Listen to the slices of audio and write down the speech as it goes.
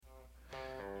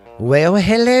Well,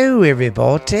 hello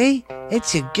everybody.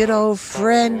 It's your good old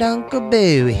friend Uncle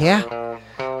Boo here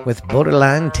with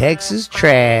Borderline Texas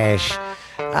Trash.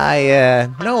 I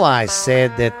know I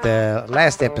said that the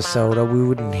last episode we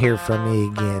wouldn't hear from me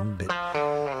again, but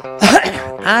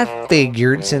I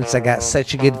figured since I got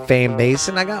such a good fan base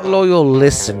and I got loyal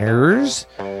listeners,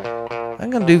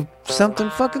 I'm going to do something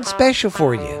fucking special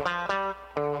for you.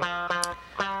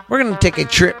 We're going to take a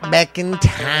trip back in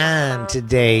time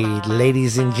today,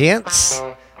 ladies and gents.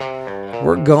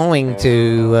 We're going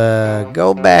to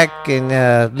go back and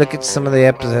look at some of the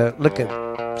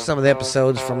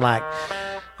episodes from like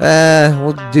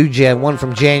we'll do one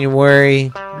from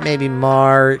January, maybe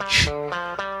March,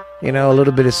 a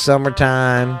little bit of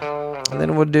summertime, and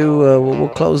then we'll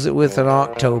close it with an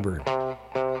October,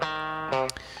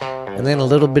 and then a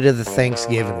little bit of the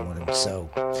Thanksgiving one. So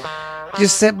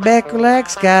just sit back,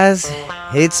 relax, guys.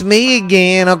 It's me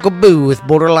again, Uncle Boo, with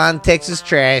Borderline Texas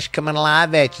Trash, coming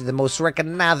live at you, the most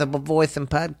recognizable voice in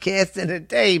podcasting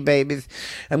today, babies.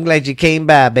 I'm glad you came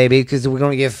by, baby, because we're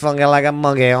going to get funky like a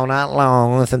monkey all night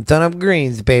long with some ton of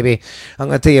greens, baby. I'm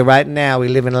going to tell you right now, we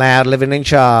living loud, living in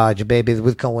charge, baby.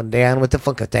 We're going down with the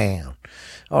funk of town.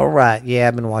 All right, yeah,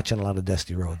 I've been watching a lot of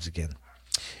Dusty Rhodes again.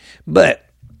 But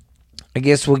I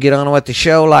guess we'll get on with the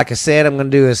show. Like I said, I'm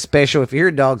going to do a special. If you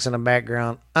hear dogs in the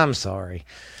background, I'm sorry.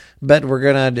 But I'm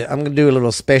going to do a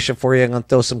little special for you. I'm going to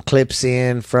throw some clips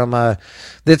in from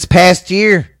this past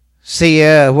year. See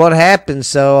what happened.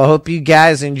 So I hope you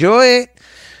guys enjoy it.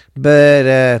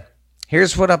 But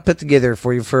here's what I put together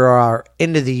for you for our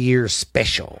end of the year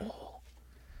special.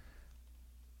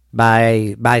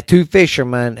 By two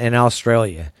fishermen in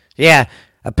Australia. Yeah,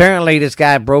 apparently this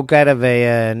guy broke out of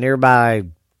a nearby,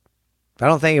 I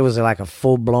don't think it was like a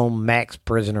full-blown max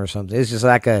prison or something. It's just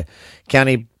like a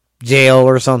county jail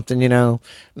or something,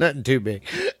 Nothing too big.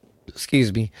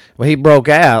 Excuse me. Well, he broke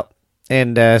out,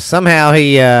 and somehow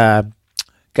he got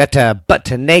butt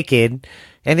to naked,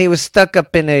 and he was stuck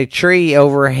up in a tree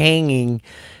overhanging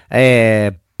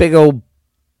a big old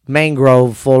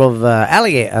mangrove full of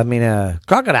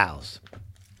crocodiles.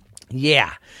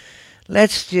 Yeah.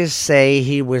 Let's just say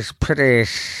he was pretty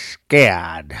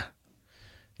scared.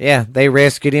 Yeah, they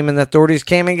rescued him and the authorities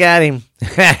came and got him.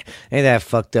 Ain't that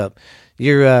fucked up?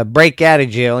 You break out of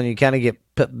jail and you kind of get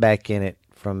put back in it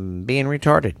from being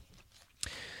retarded.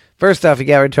 First off, you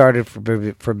got retarded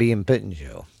for being put in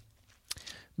jail.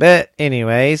 But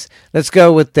anyways, let's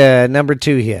go with number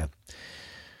 2 here.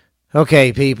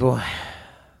 Okay, people.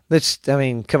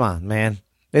 Come on, man.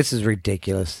 This is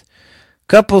ridiculous.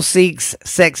 Couple seeks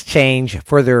sex change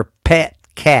for their pet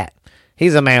cat.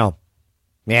 He's a male.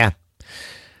 Yeah.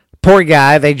 Poor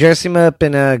guy, they dress him up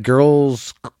in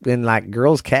girls'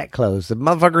 cat clothes. The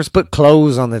motherfuckers put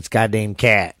clothes on this goddamn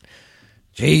cat.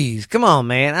 Jeez, come on,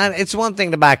 man. It's one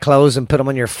thing to buy clothes and put them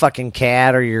on your fucking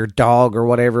cat or your dog or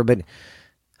whatever, but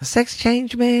a sex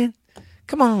change, man?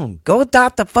 Come on, go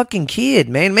adopt a fucking kid,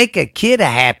 man. Make a kid a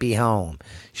happy home.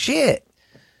 Shit.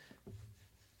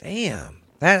 Damn.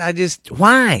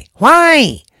 Why?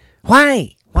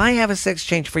 Why have a sex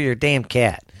change for your damn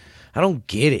cat? I don't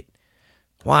get it.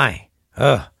 Why?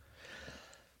 Alrighty.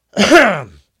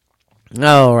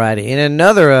 In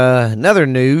another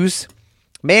news,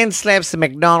 man slaps a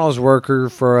McDonald's worker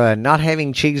for not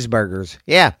having cheeseburgers.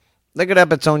 Yeah, look it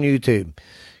up. It's on YouTube.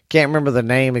 Can't remember the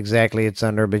name exactly it's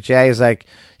under, but yeah, he's like,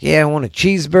 yeah, I want a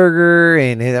cheeseburger,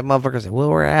 and that motherfucker said, well,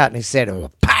 we're out, and he said,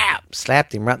 oh, pow,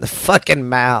 slapped him right in the fucking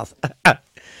mouth.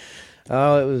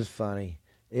 Oh, it was funny.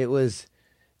 It was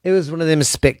one of them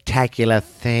spectacular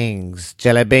things.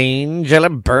 Jelly bean.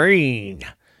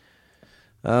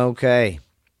 Okay.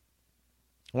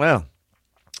 Well,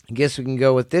 I guess we can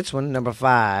go with this one. Number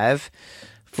 5.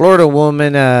 Florida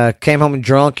woman came home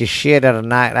drunk as shit at a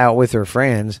night out with her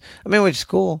friends. Which is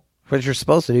cool. What you're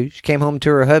supposed to do. She came home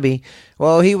to her hubby.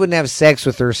 Well, he wouldn't have sex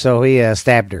with her, so he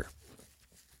stabbed her.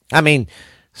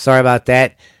 Sorry about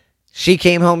that. She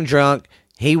came home drunk.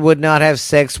 He would not have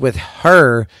sex with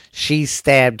her. She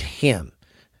stabbed him.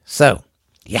 So,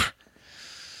 yeah.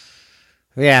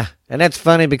 Yeah. And that's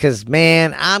funny because,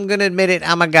 man, I'm going to admit it.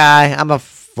 I'm a guy. I'm a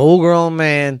full-grown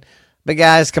man. But,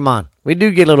 guys, come on. We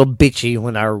do get a little bitchy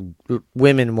when our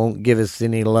women won't give us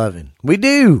any loving. We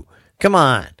do. Come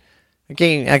on. I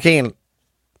can't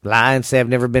lie and say I've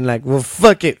never been like, well,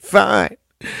 fuck it. Fine.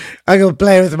 I'm going to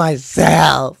play with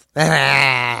myself.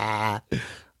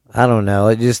 I don't know.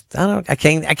 I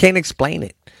can't explain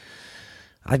it.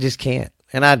 I just can't.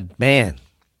 And I don't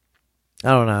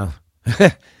know.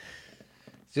 It's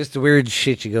just the weird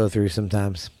shit you go through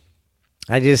sometimes.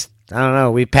 I don't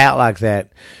know. We pout like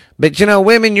that. But,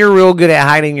 women, you're real good at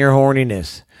hiding your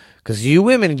horniness. Because you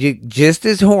women just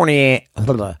as horny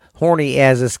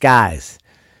as us guys.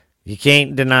 You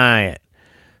can't deny it.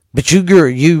 But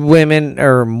you women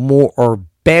are more or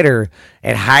better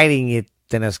at hiding it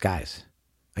than us guys,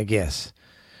 I guess.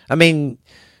 I mean,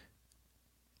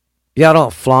 y'all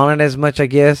don't flaunt it as much, I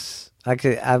guess.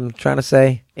 I'm trying to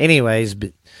say. Anyways,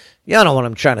 but y'all know what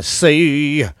I'm trying to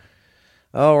say.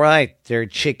 All right, they're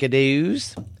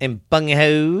chickadoos and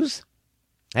bunghos.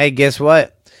 Hey, guess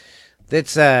what?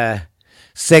 This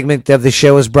segment of the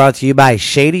show is brought to you by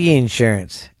Shady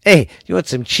Insurance. Hey, you want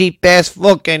some cheap-ass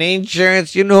fucking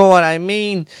insurance? You know what I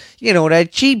mean? You know,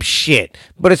 that cheap shit,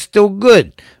 but it's still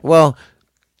good. Well,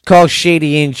 call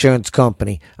Shady Insurance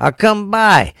Company. I'll come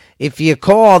by. If you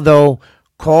call, though,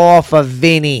 call for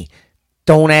Vinny.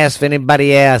 Don't ask for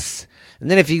anybody else.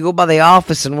 And then if you go by the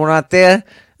office and we're not there,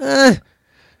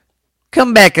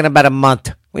 come back in about a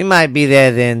month. We might be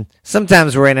there then.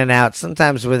 Sometimes we're in and out.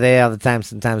 Sometimes we're there. Other times,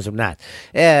 sometimes we're not.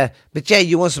 But yeah,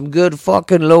 you want some good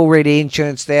fucking low-rate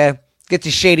insurance there? Get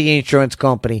the Shady Insurance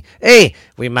Company. Hey,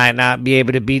 we might not be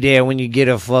able to be there when you get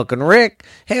a fucking wreck.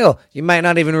 Hell, you might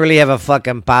not even really have a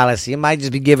fucking policy. You might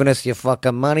just be giving us your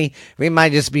fucking money. We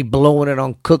might just be blowing it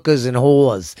on cookers and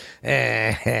whores.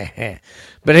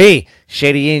 But hey,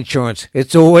 Shady Insurance,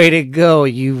 it's a way to go,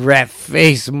 you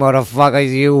rat-faced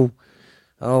motherfuckers, you.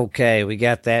 Okay, we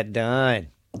got that done.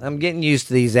 I'm getting used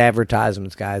to these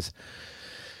advertisements, guys.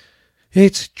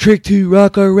 It's trick to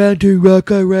rock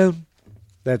around.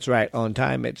 That's right, on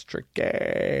time it's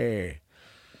tricky.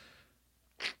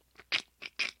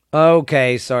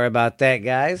 Okay, sorry about that,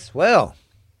 guys. Well,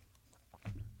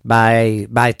 by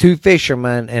two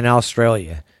fishermen in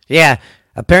Australia. Yeah,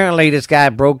 apparently this guy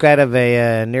broke out of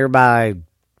a nearby...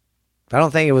 I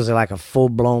don't think it was like a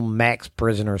full-blown max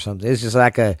prison or something. It's just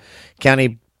like a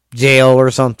county jail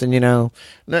or something, you know.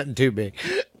 Nothing too big.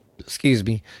 Excuse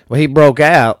me. Well, he broke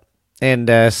out,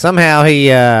 and somehow he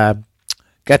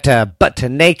got butt to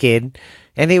naked,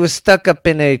 and he was stuck up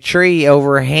in a tree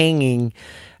overhanging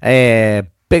a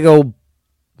big old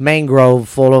mangrove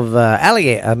full of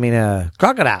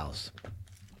crocodiles.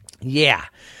 Yeah.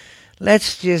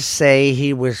 Let's just say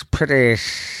he was pretty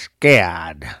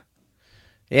scared.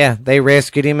 Yeah, they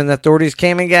rescued him and the authorities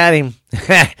came and got him.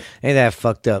 Ain't that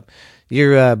fucked up?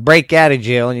 You break out of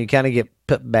jail and you kind of get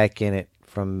put back in it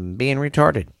from being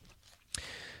retarded.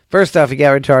 First off, you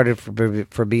got retarded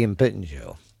for being put in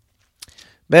jail.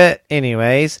 But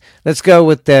anyways, let's go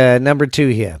with number 2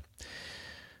 here.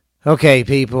 Okay,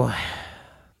 people.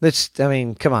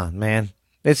 Come on, man.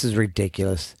 This is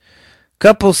ridiculous.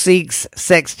 Couple seeks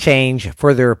sex change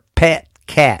for their pet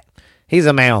cat. He's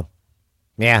a male.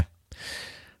 Yeah.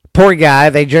 Poor guy,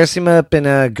 they dress him up in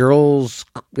girls'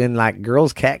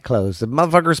 cat clothes. The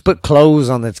motherfuckers put clothes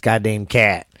on this goddamn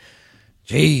cat.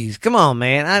 Jeez, come on,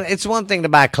 man. It's one thing to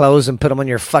buy clothes and put them on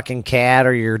your fucking cat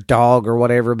or your dog or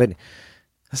whatever, but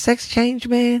a sex change,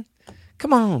 man?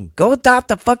 Come on, go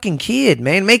adopt a fucking kid,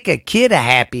 man. Make a kid a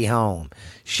happy home.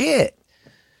 Shit.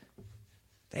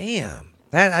 Damn.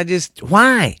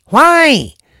 Why?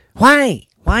 Why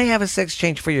have a sex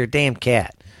change for your damn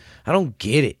cat? I don't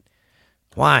get it.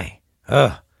 Why?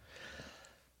 Alrighty.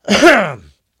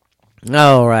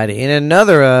 In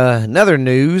another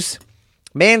news,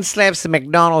 man slaps a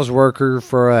McDonald's worker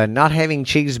for not having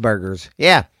cheeseburgers.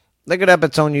 Yeah, look it up.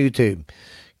 It's on YouTube.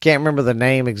 Can't remember the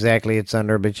name exactly it's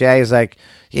under, but yeah, he's like,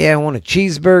 yeah, I want a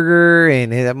cheeseburger,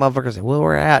 and that motherfucker said, well,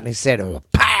 we're out, and he said, oh,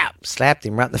 pow, slapped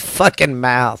him right in the fucking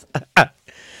mouth.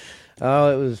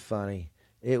 Oh, it was funny.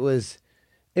 It was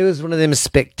one of them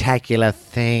spectacular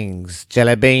things.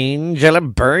 Jelly bean.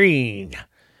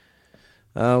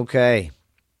 Okay.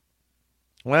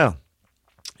 Well,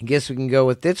 I guess we can go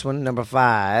with this one. Number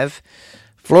 5.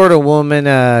 Florida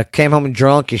woman came home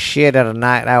drunk as shit at a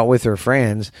night out with her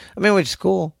friends. Which is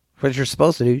cool. What you're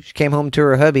supposed to do. She came home to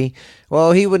her hubby.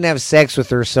 Well, he wouldn't have sex with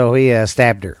her, so he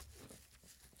stabbed her.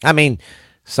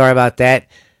 Sorry about that.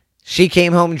 She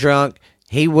came home drunk.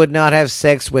 He would not have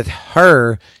sex with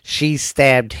her. She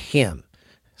stabbed him.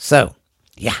 So,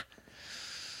 yeah.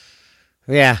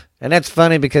 Yeah. And that's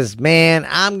funny because, man,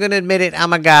 I'm going to admit it.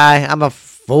 I'm a guy. I'm a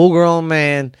full-grown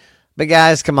man. But,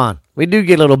 guys, come on. We do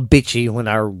get a little bitchy when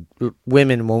our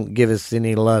women won't give us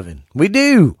any loving. We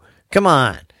do. Come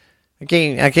on. I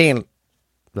can't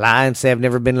lie and say I've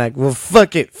never been like, well,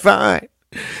 fuck it. Fine.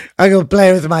 I'm going to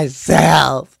play with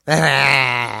myself.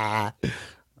 I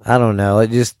don't know. I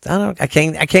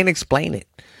can't explain it.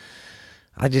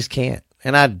 I just can't.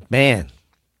 And I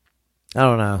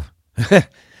don't know. It's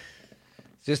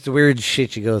just the weird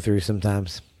shit you go through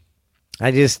sometimes.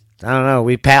 I don't know.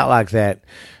 We pout like that.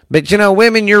 But,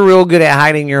 women, you're real good at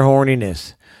hiding your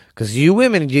horniness. Because you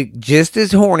women get just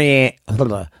as horny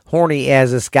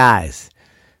as us guys.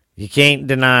 You can't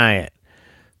deny it.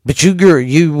 But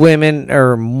you women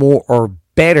are more or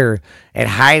better at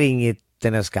hiding it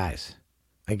than us guys,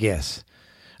 I guess.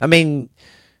 I mean,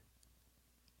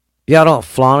 y'all don't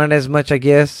flaunt it as much, I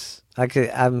guess.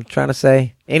 I'm trying to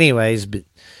say. Anyways, but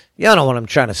y'all know what I'm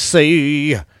trying to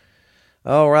say.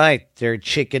 All right, there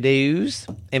chickadoos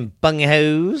and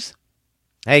bunghos.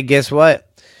 Hey, guess what?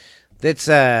 This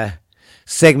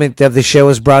segment of the show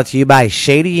is brought to you by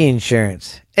Shady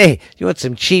Insurance. Hey, you want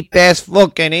some cheap-ass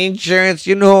fucking insurance?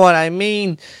 You know what I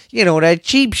mean? You know, that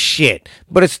cheap shit,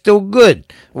 but it's still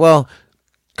good. Well,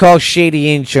 call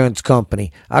Shady Insurance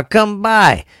Company. I'll come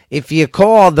by. If you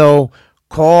call, though,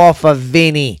 call for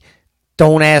Vinny.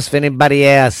 Don't ask for anybody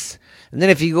else. And then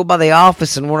if you go by the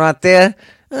office and we're not there,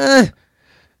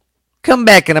 come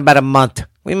back in about a month.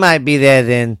 We might be there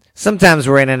then. Sometimes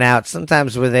we're in and out.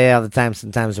 Sometimes we're there all the time.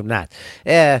 Sometimes we're not.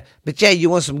 But yeah,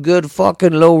 you want some good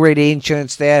fucking low-rate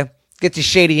insurance there? Get the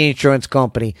Shady Insurance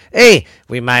Company. Hey,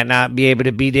 we might not be able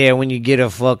to be there when you get a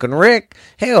fucking wreck.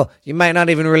 Hell, you might not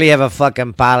even really have a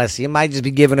fucking policy. You might just be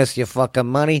giving us your fucking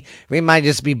money. We might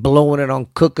just be blowing it on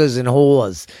cookers and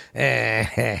whores.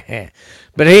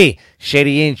 But hey,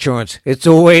 Shady Insurance, it's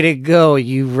a way to go,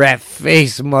 you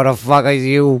rat-faced motherfuckers,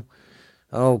 you.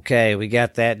 Okay, we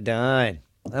got that done.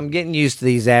 I'm getting used to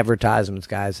these advertisements,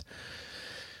 guys.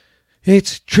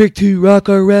 It's trick to rock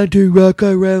around.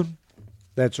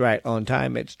 That's right, on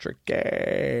time it's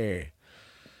tricky.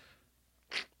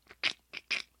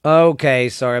 Okay,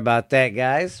 sorry about that,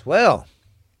 guys. Well,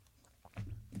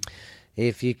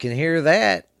 if you can hear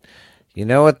that, you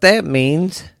know what that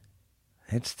means.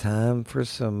 It's time for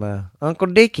some Uncle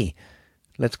Dickie.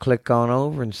 Let's click on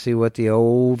over and see what the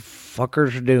old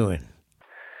fuckers are doing.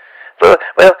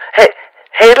 Well, hey,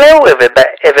 hello, everybody.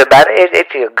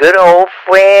 It's your good old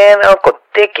friend, Uncle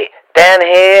Dickie, down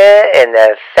here in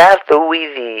the South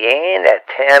Louisiana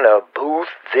town of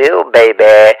Boothville,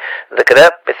 baby. Look it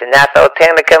up. It's a nice old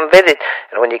town to come visit.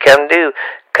 And when you come to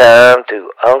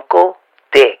Uncle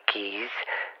Dickie's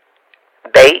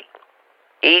Bait,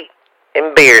 Eat,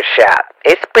 and Beer Shop.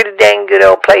 It's a pretty dang good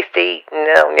old place to eat.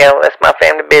 You know, that's my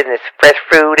family business. Fresh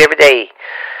food every day.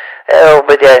 Oh,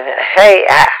 but hey,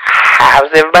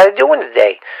 how's everybody doing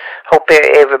today? Hope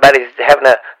everybody's having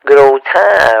a good old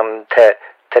time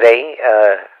today,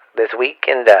 this week,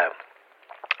 and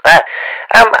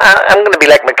I'm gonna be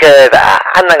like my cuz.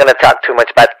 I'm not gonna talk too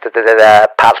much about the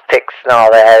politics and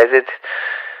all that.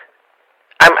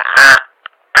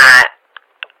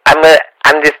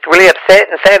 I'm just really upset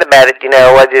and sad about it. You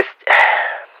know, I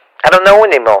don't know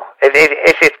anymore.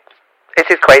 It's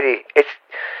just crazy. It's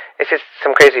just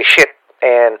some crazy shit,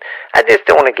 and I just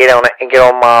don't want to get on it and get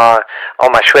on my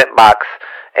shrimp box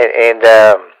and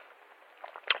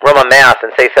run my mouth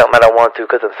and say something I don't want to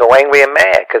because I'm so angry and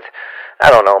mad. Because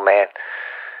I don't know, man.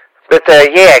 But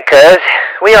yeah, cuz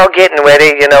we all getting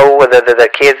ready, you know, with the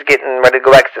kids getting ready to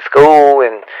go back to school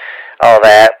and all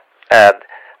that.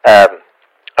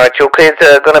 Aren't your kids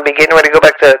gonna be getting ready to go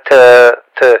back to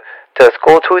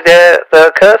school too, there,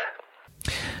 cuz?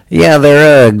 Yeah,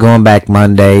 they're going back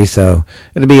Monday, so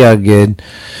it'll be all good.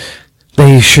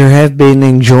 They sure have been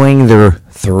enjoying their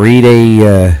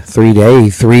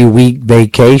 3-week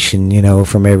vacation, you know,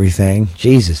 from everything.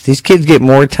 Jesus, these kids get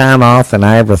more time off than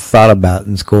I ever thought about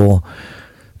in school.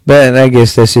 But I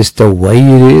guess that's just the way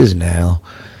it is now.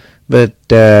 But,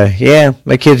 yeah,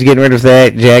 my kid's getting rid of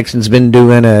that. Jackson's been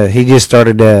doing he just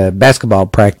started basketball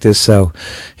practice, so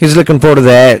he's looking forward to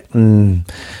that.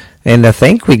 And I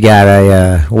think we got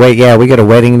we got a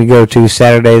wedding to go to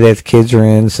Saturday that the kids are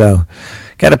in, so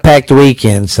got a packed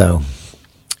weekend, so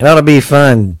it ought to be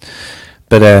fun.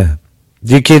 But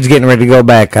your kids getting ready to go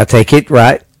back, I take it,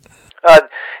 right?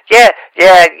 Yeah,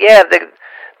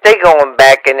 they going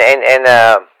back and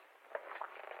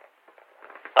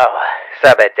oh,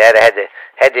 sorry about that. I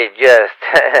had to adjust.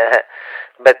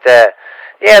 But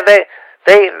yeah,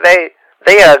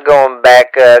 they are going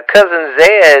back. Cousin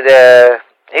Zed,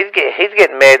 he's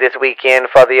getting married this weekend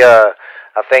for the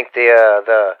I think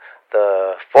the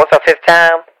fourth or fifth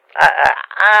time.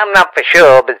 I'm not for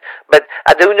sure, but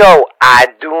I do know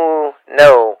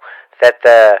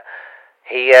that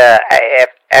he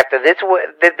after this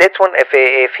one,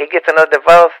 if he gets another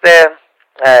divorce there,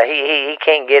 he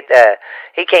can't get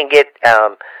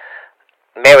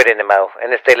married anymore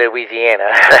in the state of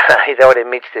Louisiana. He's already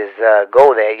reached his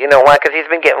goal there. You know why? Because he's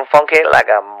been getting funky like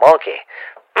a monkey.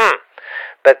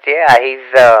 But yeah, he's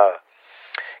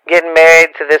getting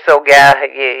married to this old guy.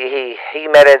 He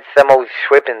met at some old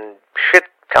shrimp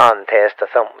contest or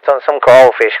some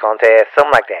crawfish contest,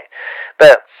 something like that.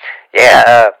 But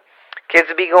yeah, kids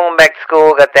will be going back to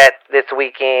school. Got that this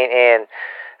weekend,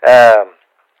 and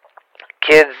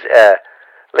kids.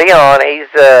 Leon,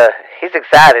 he's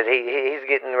excited. He's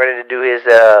getting ready to do his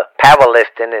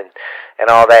powerlifting and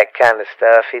all that kind of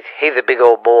stuff. He's a big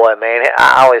old boy, man.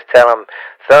 I always tell him,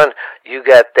 son, you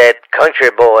got that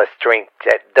country boy strength,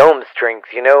 that dome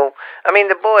strength. You know. I mean,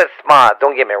 the boy is smart.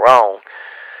 Don't get me wrong.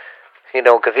 You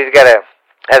know, because he's got to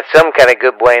have some kind of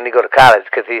good brain to go to college.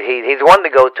 Because he's wanting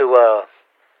to go to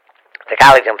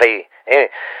college and play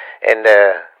and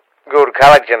go to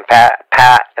college and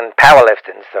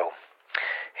powerlifting. So.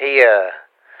 He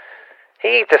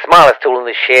ain't the smallest tool in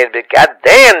the shed, but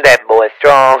goddamn, that boy's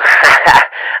strong.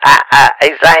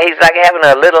 He's like having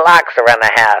a little ox around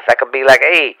the house. I could be like,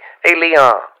 hey,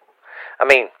 Leon. I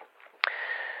mean,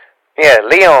 yeah,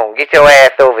 Leon, get your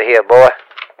ass over here, boy.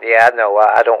 Yeah, I know.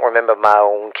 I don't remember my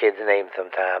own kid's name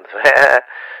sometimes.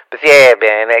 But yeah,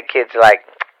 man, that kid's like,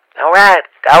 all right,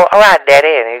 Daddy.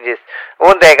 And he just,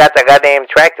 one day I got the goddamn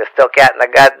tractor stuck out in the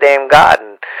goddamn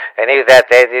garden. And he was out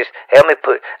there, just help me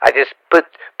put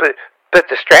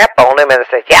the strap on him. And I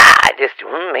said, yeah,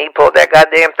 he pulled that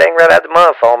goddamn thing right out the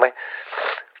mud for me.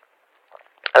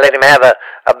 I let him have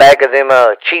a bag of them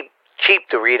cheap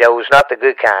Doritos, not the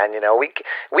good kind, you know. We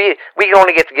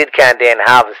only get the good kind during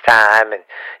harvest time, and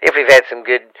if we've had some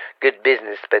good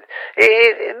business. But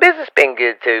business been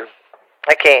good too.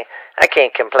 I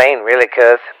can't complain really,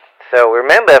 cuz. So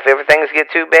remember, if everything's get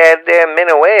too bad there in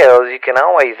Minnie Wells, you can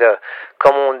always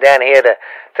come on down here to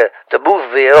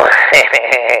Boothville.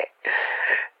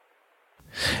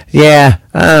 Yeah,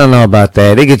 I don't know about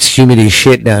that. It gets humid as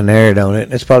shit down there, don't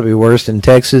it? It's probably worse than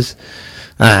Texas.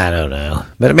 I don't know.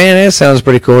 But man, that sounds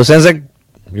pretty cool. It sounds like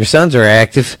your sons are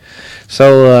active.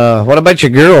 So what about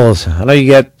your girls? I know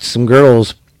you got some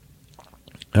girls.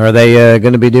 Are they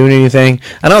going to be doing anything?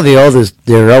 I know their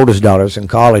oldest daughter's in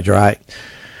college, right?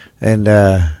 And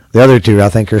the other two, I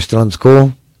think, are still in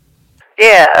school.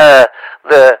 Yeah,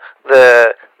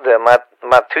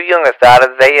 my two youngest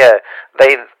daughters,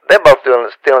 they're both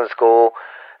still in school.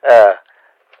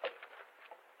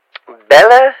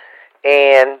 Bella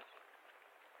and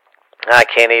I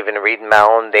can't even read my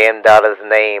own damn daughter's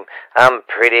name. I'm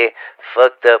pretty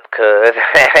fucked up, cuz.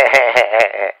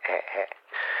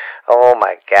 Oh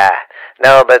my God!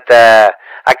 No, but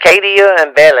Arcadia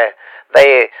and Bella,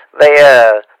 they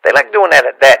like doing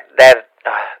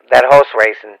that horse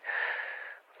racing.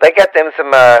 They got them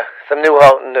some new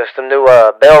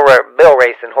bell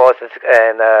racing horses,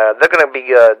 and they're gonna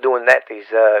be doing that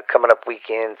these coming up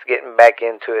weekends, getting back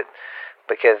into it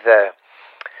because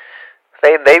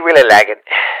they really like it.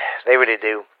 They really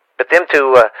do. But them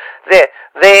two, they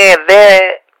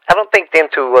I don't think them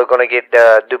two are gonna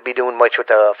be doing much with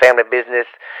the family business.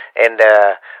 And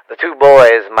the two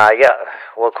boys,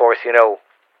 well, of course, you know,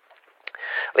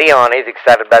 Leon, he's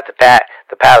excited about the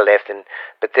powerlifting.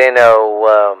 But then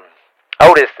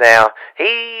Otis now,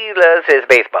 he loves his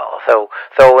baseball.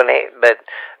 But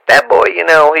that boy, you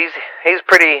know, he's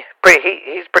pretty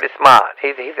smart.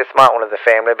 He's the smart one of the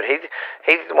family, but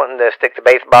he's wanting to stick to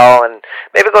baseball and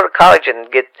maybe go to college and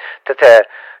get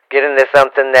into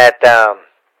something that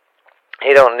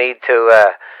he don't need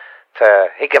to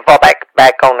he can fall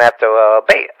back on after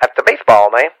baseball,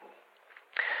 man.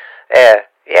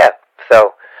 Yeah.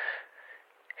 So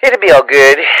it'll be all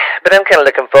good. But I'm kind of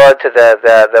looking forward to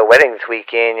the wedding this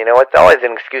weekend. You know, it's always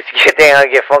an excuse to get down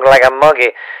and get funky like a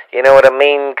monkey. You know what I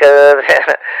mean, cuz?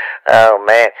 Oh,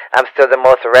 man. I'm still the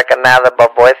most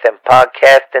recognizable voice in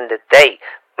podcasting today.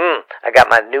 I got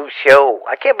my new show.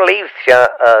 I can't believe,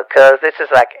 cuz this is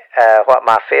like,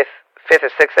 my fifth or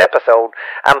sixth episode.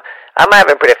 I'm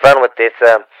having pretty fun with this.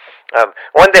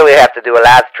 One day we have to do a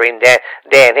live stream down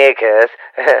here, cuz.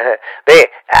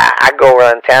 I go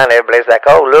around town, everybody's like,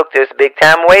 oh, look, there's a big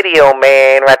time radio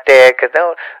man right there, cuz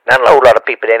not a whole lot of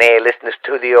people in here listen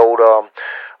to the old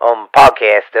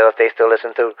podcast stuff. They still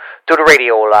listen to the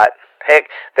radio a lot. Heck,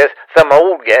 there's some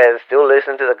old guys still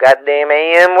listen to the goddamn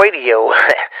AM radio.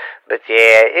 But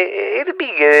yeah, it'll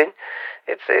be good.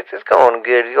 It's going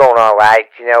good. It's going all right,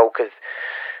 you know, because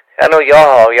I know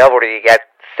y'all already got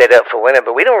set up for winter,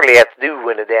 but we don't really have to do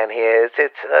winter down here.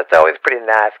 It's always pretty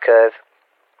nice, cuz.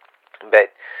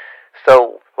 But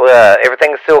so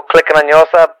everything's still clicking on your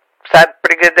side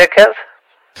pretty good there, cuz?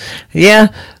 Yeah,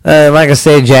 like I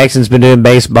said, Jackson's been doing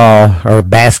baseball or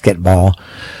basketball.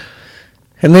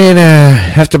 And then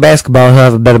after basketball, he'll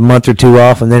have about a month or two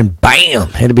off, and then bam,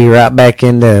 it'll be right back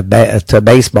into to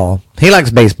baseball. He likes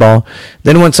baseball.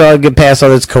 Then once I get past all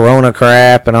this corona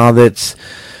crap and all that's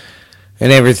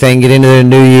and everything, get into the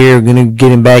new year, we're going to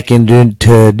get him back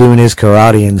into doing his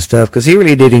karate and stuff, because he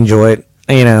really did enjoy it.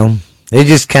 You know, it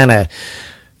just kind of,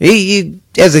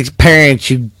 as a parent,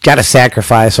 you got to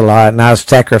sacrifice a lot, and I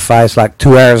sacrificed like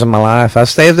 2 hours of my life. I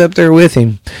stayed up there with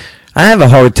him. I have a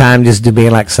hard time just to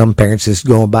being like some parents, just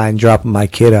going by and dropping my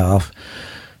kid off,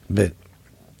 but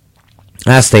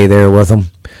I stay there with him.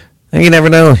 And you never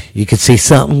know, you could see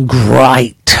something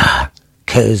great,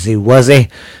 cozy wuzzy.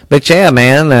 But yeah,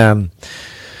 man,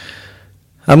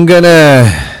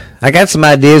 I got some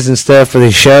ideas and stuff for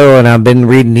the show, and I've been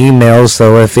reading emails,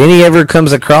 so if any ever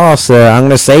comes across, I'm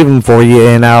going to save them for you,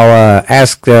 and I'll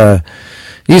ask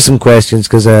you some questions,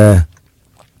 because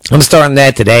I'm starting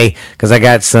that today, because I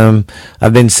got some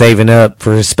I've been saving up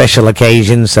for a special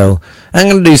occasion, so I'm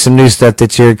going to do some new stuff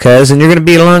that's your cousin. You're going to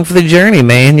be along for the journey,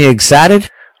 man. You excited?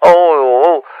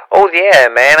 Oh yeah,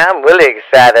 man, I'm really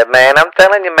excited, man. I'm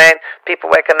telling you, man, people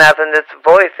recognizing this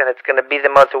voice, and it's going to be the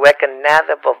most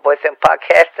recognizable voice in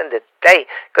podcasting today.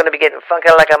 Going to be getting funky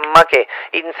like a monkey,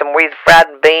 eating some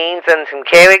refried beans and some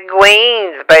carrot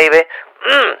greens, baby.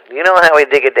 You know how we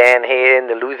dig it down here in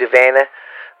the Louisiana?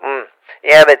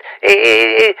 Yeah, but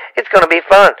it's going to be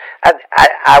fun.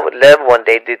 I would love one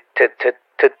day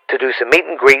to do some meet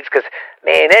and greets, because,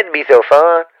 man, that'd be so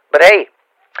fun. But hey,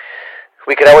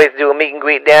 we could always do a meet and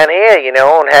greet down here, you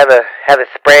know, and have a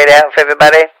spread out for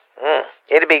everybody.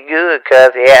 It'd be good,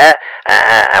 cuz yeah,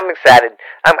 I'm excited.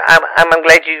 I'm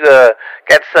glad you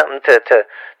got something to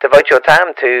devote your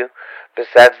time to,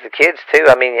 besides the kids too.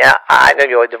 I mean, yeah, I know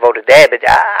you're a devoted dad, but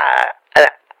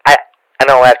I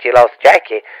know after you lost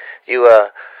Jackie, you was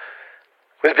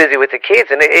busy with the kids,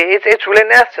 and it's really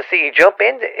nice to see you jump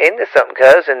into something,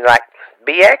 cuz, and like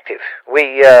be active.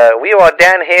 We are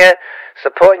down here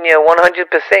supporting you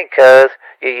 100%, cuz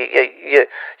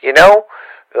you know,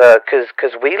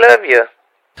 cuz we love you.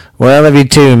 Well, I love you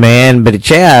too, man. But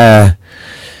yeah,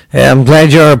 I'm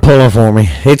glad you're pulling for me.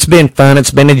 It's been fun.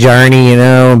 It's been a journey, you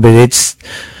know. But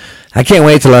I can't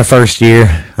wait till our first year.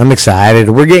 I'm excited.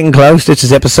 We're getting close. This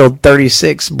is episode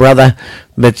 36, brother.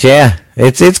 But yeah,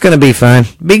 it's gonna be fun.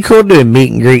 Be cool to do a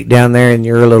meet and greet down there in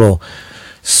your little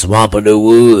swamp of the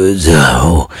woods.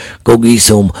 Oh, go get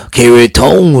some carrot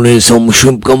tone and some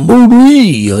shrimp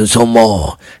gamburi and some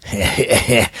more.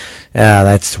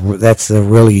 That's a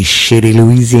really shitty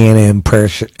Louisiana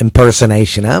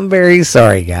impersonation. I'm very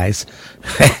sorry, guys.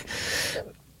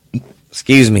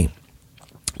 Excuse me.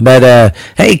 But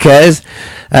hey, cuz,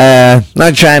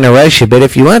 not trying to rush you, but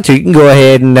if you want to, you can go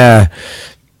ahead and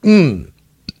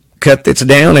cut this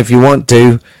down if you want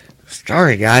to.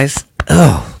 Sorry, guys.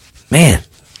 Oh man.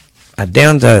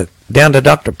 Down to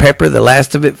Dr. Pepper, the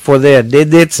last of it before they did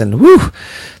this, and whoo,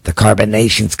 the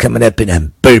carbonation's coming up and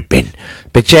I'm burping.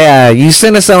 But yeah, you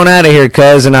send us on out of here,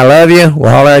 cousin. I love you.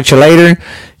 We'll holler at you later.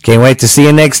 Can't wait to see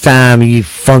you next time, you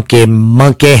funky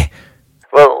monkey.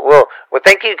 Well,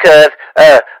 thank you, cuz.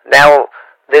 Now,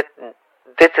 this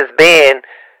has been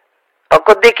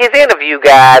Uncle Dickie's interview,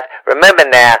 guys. Remember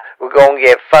now, we're going to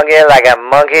get funky like a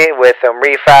monkey with some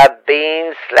refried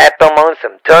beans, slap them on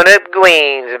some turnip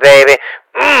greens, baby.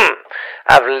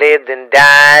 I've lived and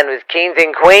dined with kings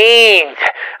and queens.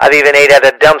 I've even ate out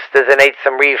of dumpsters and ate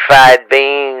some refried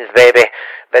beans, baby.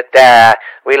 But,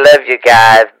 we love you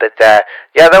guys. But,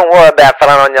 y'all don't worry about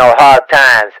falling on your hard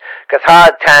times, 'cause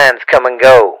hard times come and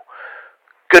go.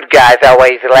 Good guys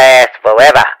always last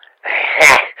forever.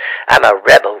 I'm a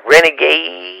rebel,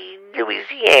 renegade,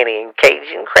 Louisianian,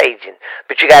 Cajun.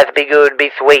 But you guys be good,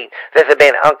 be sweet. This has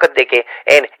been Uncle Dickie,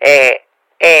 and I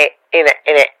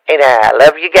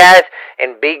love you guys,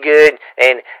 and be good,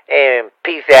 and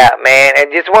peace out, man.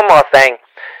 And just one more thing,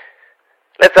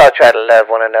 let's all try to love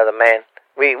one another, man.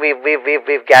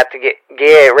 We've got to get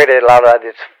rid of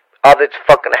all this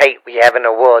fucking hate we have in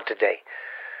the world today,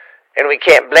 and we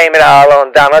can't blame it all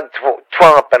on Donald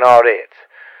Trump and all this.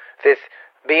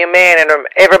 Be a man, and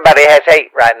everybody has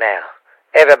hate right now.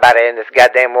 Everybody in this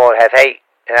goddamn world has hate,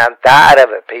 and I'm tired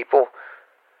of it, people.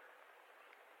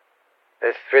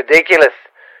 It's ridiculous.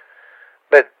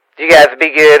 But you guys be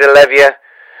good. I love you.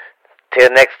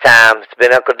 Till next time, it's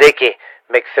been Uncle Dickie.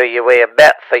 Make sure you wear a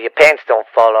belt so your pants don't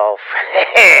fall off.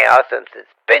 Or some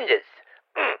suspenders.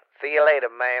 See you later,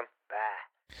 man. Bye.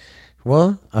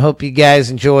 Well, I hope you guys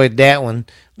enjoyed that one.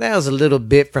 That was a little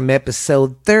bit from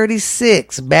episode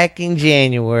 36 back in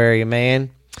January, man.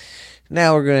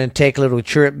 Now we're going to take a little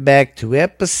trip back to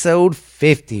episode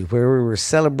 50, where we were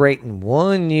celebrating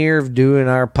 1 year of doing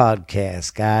our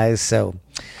podcast, guys. So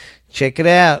check it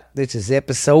out. This is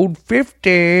episode 50.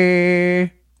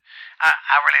 I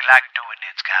really like doing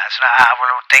this, guys. I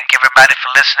really thank everybody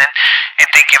for listening, and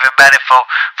thank everybody for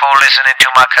listening to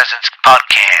my cousin's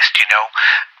podcast, you know.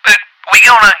 But we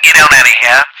gonna get on out of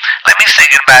here. Let me say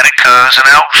goodbye to cuz, and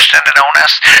I'll send it on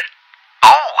us.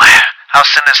 Oh, I'll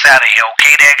send us out of here.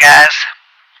 Okay there, guys?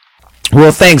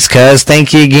 Well, thanks, cuz.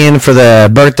 Thank you again for the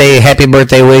happy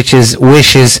birthday wishes,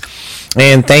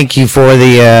 and thank you for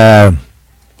the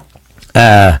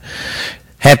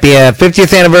happy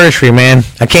 50th anniversary, man.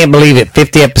 I can't believe it.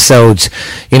 50 episodes.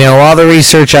 You know, all the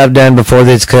research I've done before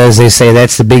this, cuz they say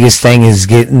that's the biggest thing is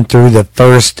getting through the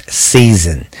first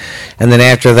season. And then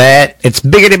after that, it's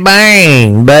biggity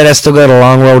bang. But I still got a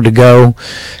long road to go,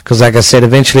 because like I said,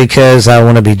 eventually, cuz I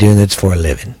want to be doing this for a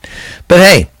living. But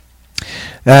hey,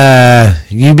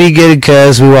 you be good,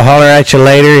 cuz. We will holler at you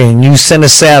later, and you send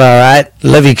us out, alright?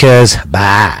 Love you, cuz.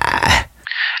 Bye.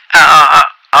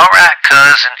 Alright,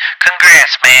 cuz, and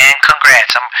congrats, man,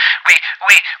 congrats.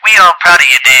 We all proud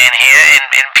of you, Dan, here,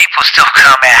 and people still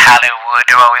come at Hollywood.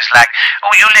 They're always like,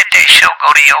 oh, you let that show go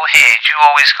to your head. You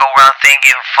always go around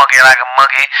thinking funky like a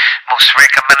monkey, most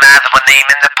recognizable name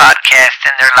in the podcast,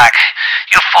 and they're like,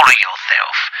 you're full of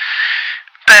yourself.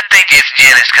 But they just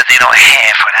jealous because they don't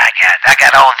have what I got. I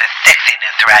got all the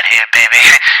sexiness right here, baby.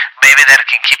 Baby, that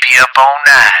can keep you up all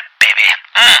night, baby.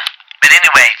 But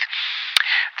anyways,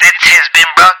 this has been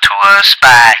brought to us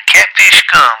by Catfish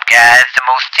Gum, guys. The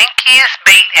most stinkiest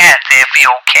bait out there for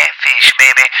your catfish,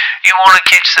 baby. You want to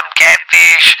catch some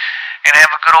catfish and have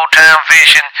a good old time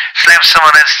fishing? Slap some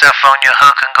of that stuff on your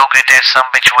hook and go get that some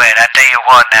bitch wet. I tell you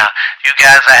what now, you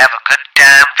guys will have a good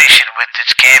time fishing with this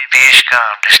Catfish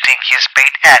Gum, the stinkiest bait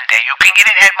out there. You can get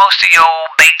it at most of your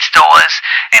bait stores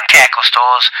and tackle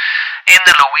stores in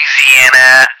the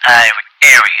Louisiana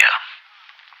area.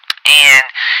 And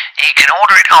you can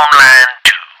order it online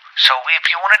too. So if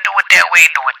you want to do it that way,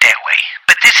 do it that way.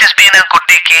 But this has been Uncle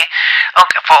Dickie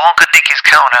for Uncle Dickie's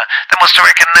Corner, the most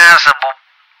recognizable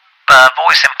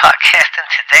voice in podcasting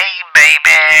today,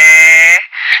 baby.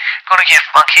 Gonna get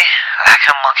funky like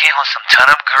a monkey on some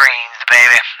turnip greens,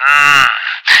 baby.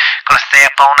 Gonna stay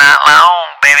up all night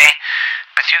long, baby.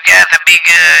 But you guys will be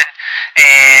good,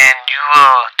 and you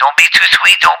don't be too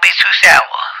sweet, don't be too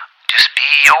sour. Just be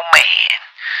your man.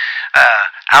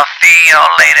 I'll see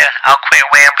y'all later. I'll quit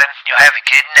rambling. You'll have a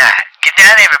good night. Good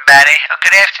night, everybody. Or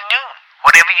good afternoon.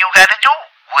 Whatever you gotta do.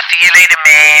 We'll see you later,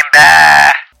 man.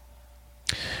 Bye.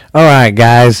 Alright,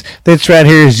 guys. This right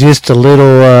here is just a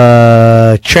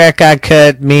little track I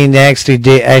cut. Me and Ashley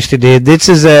did. This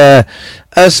is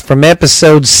us from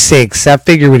episode 6. I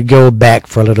figured we'd go back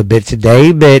for a little bit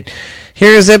today, but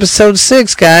here's episode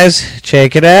 6, guys.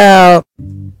 Check it out.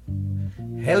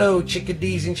 Hello,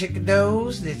 chickadees and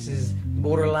chickadoes. This is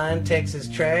Borderline Texas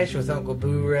Trash with Uncle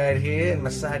Boo right here and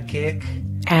my sidekick,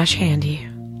 Ash Handy.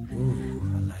 Ooh,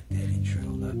 I like that intro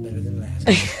a lot better than last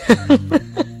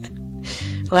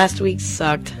week. Last week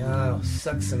sucked. Oh,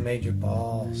 sucks some major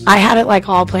balls. I had it like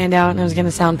all planned out and it was going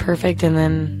to sound perfect, and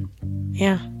then,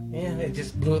 yeah. Yeah, it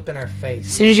just blew up in our face.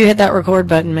 As soon as you hit that record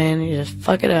button, man, you just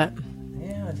fuck it up.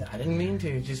 Yeah, I didn't mean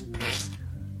to.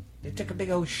 It took a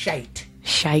big old shite.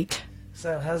 Shite.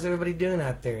 So, how's everybody doing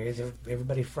out there? Is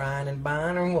everybody frying and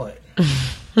buying or what?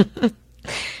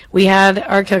 We had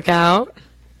our cookout.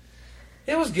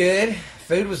 It was good.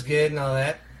 Food was good and all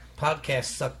that. Podcast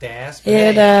sucked ass.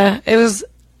 It was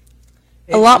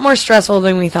a lot more stressful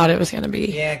than we thought it was going to be.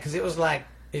 Yeah, because it was like,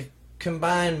 it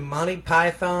combined Monty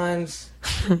Python's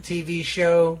TV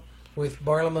show with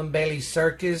Barnum and Bailey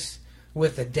Circus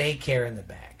with a daycare in the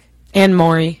back. And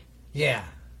Maury. Yeah.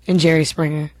 And Jerry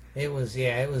Springer. It was.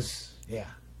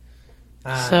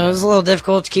 So it was a little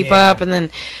difficult to keep up, and then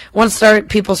once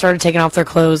people started taking off their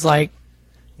clothes, like,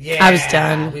 yeah, I was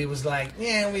done. We was like,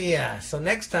 So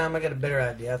next time I got a better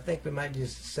idea. I think we might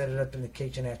just set it up in the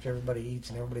kitchen after everybody eats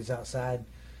and everybody's outside,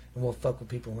 and we'll fuck with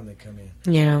people when they come in.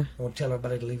 Yeah. And we'll tell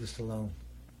everybody to leave us alone.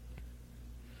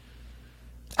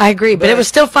 I agree, but it was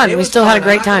still fun. We still had a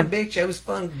great time. It was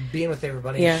fun being with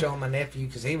everybody and showing my nephew,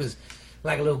 because he was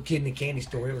like a little kid in a candy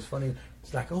store. It was funny.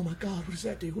 It's like, oh my God, what does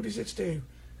that do? What does it do?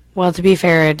 Well, to be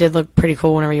fair, it did look pretty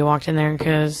cool whenever you walked in there,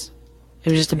 because it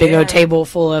was just a big old table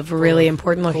full of really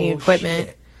important looking equipment.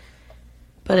 Shit.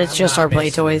 But it's just our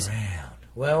play toys. Around.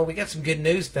 Well, we got some good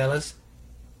news, fellas.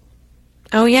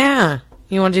 Oh, yeah.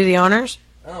 You want to do the honors?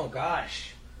 Oh,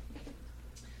 gosh.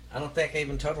 I don't think I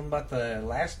even told them about the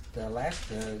last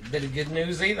bit of good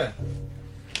news either.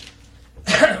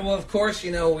 Well, of course,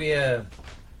 we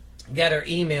got our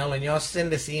email, and y'all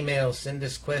send us emails, send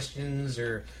us questions,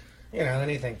 or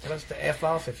anything. Tell us to F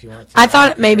off if you want to. I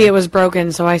thought maybe it was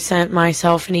broken, so I sent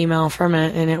myself an email from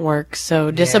it, and it works.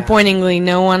 So disappointingly,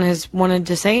 no one has wanted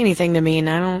to say anything to me, and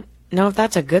I don't know if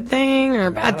that's a good thing or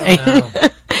a bad thing.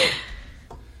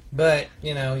 But,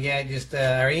 just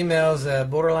our email's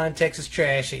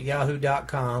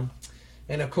borderlinetexastrash@yahoo.com.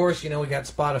 And, of course, we got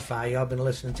Spotify. Y'all been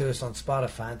listening to us on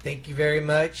Spotify. And thank you very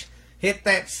much. Hit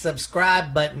that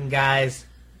subscribe button, guys.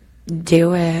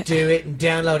 Do it. Do it and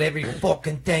download every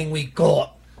fucking thing we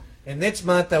got. And next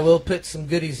month I will put some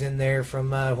goodies in there from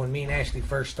when me and Ashley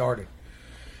first started.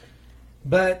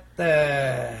 But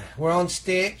we're on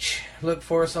Stitch. Look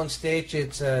for us on Stitch.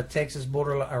 It's Texas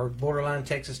Borderline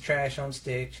Texas Trash on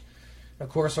Stitch. Of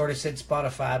course, already said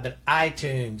Spotify, but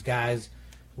iTunes, guys.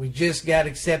 We just got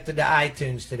accepted to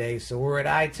iTunes today, so we're at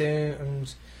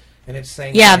iTunes, and it's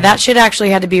saying that shit actually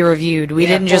had to be reviewed. We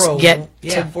didn't just get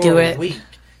to do it. Week.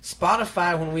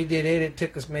 Spotify, when we did it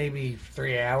took us maybe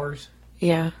 3 hours.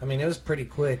 Yeah. I mean, it was pretty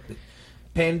quick. But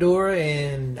Pandora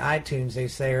and iTunes, they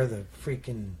say, are the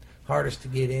freaking hardest to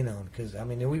get in on because, I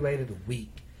mean, we waited a week.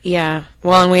 Yeah.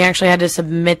 Well, and we actually had to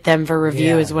submit them for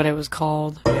review is what it was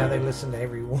called. Yeah, they listen to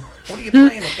everyone. What are you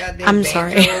playing? A goddamn I'm banjo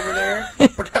sorry. over there?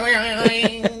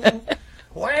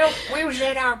 Well, we was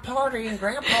at our party and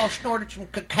Grandpa snorted some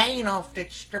cocaine off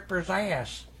that stripper's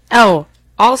ass. Oh,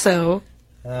 also,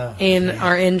 Oh, in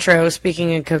our intro,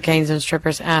 speaking of cocaines and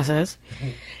strippers' asses,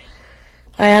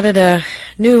 I added a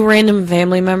new random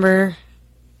family member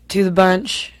to the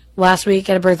bunch last week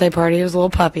at a birthday party. It was a little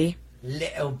puppy.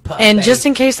 Little puppy. And just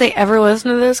in case they ever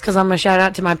listen to this, because I'm going to shout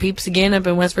out to my peeps again up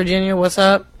in West Virginia. What's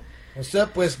up? What's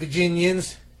up, West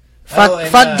Virginians?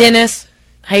 Fuck Dennis.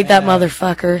 Hate that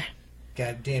motherfucker.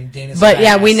 Goddamn Dennis. But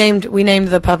yeah, Bass. we named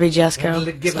the puppy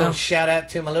Jesco. Give a little shout out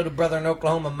to my little brother in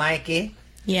Oklahoma, Mikey.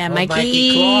 Yeah, Old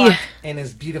Mikey. Clark and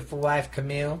his beautiful wife,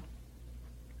 Camille.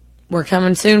 We're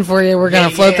coming soon for you. We're going to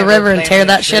Yeah, float the we're river and planning tear a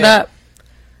that shit trip. up.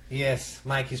 Yes,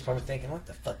 Mikey's probably thinking, what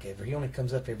the fuck ever? He only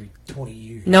comes up every 20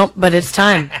 years. Nope, but it's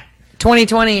time.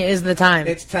 2020 is the time.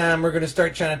 It's time. We're going to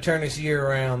start trying to turn this year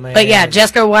around, man. But yeah,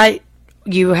 Jesco White,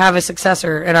 you have a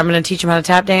successor, and I'm going to teach him how to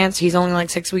tap dance. He's only like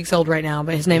 6 weeks old right now,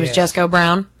 but his name is Yes. Jesco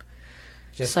Brown.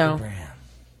 Jessica so- Brown.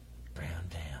 Brown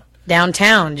down.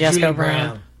 Downtown, Jesco Julie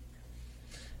Brown.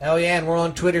 Oh, yeah, and we're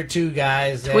on Twitter, too,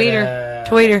 guys.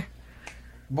 Tweeter.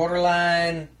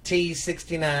 Borderline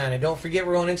T69. And don't forget,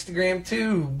 we're on Instagram,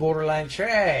 too. Borderline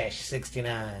Trash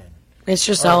 69. It's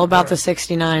just Oh, all about Border- the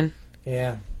 69.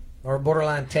 Yeah. Or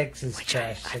Borderline Texas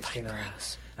Trash 69.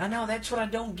 I know, that's what I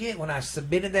don't get when I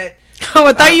submitted that. Oh,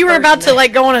 I thought you were about to person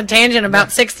like go on a tangent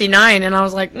about 69, and I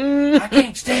was like, I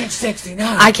can't stand 69.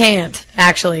 I can't,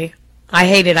 actually. I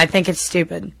hate it. I think it's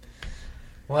stupid.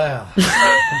 Well.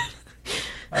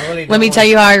 I really Let me don't tell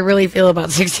you how I really feel about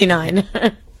 69.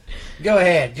 Go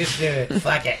ahead, just do it.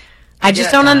 Fuck it. I just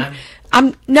You got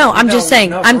don't. time. I'm just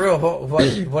saying. No, I'm. for real.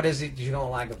 What is it you don't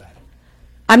like about it?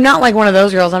 I'm not like one of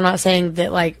those girls. I'm not saying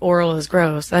that like oral is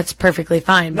gross. That's perfectly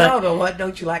fine. But No, but what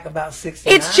don't you like about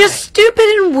 69? it's just stupid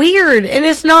and weird, and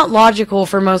it's not logical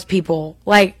for most people.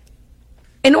 Like,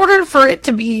 in order for it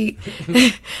to be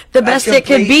the best it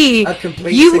could be, a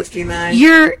complete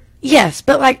 69? Yes,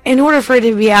 but like in order for it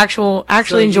to be actually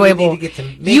you would enjoyable, need to get to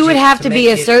you would midget have to to be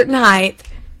make a it- certain height.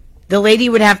 The lady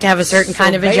would have to have a certain So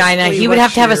kind of vagina. basically He would what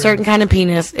have to have a you're- certain kind of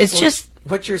penis. It's just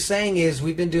What you're saying is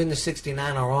we've been doing the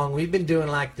 69 all wrong. We've been doing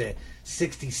like the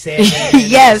 67,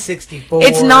 Yes. 64.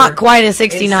 It's not quite a And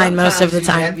 69 most of the sometimes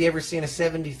time. Have you ever seen a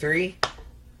 73?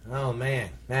 Oh, man.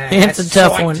 It's That's a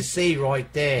tough sight one. to see right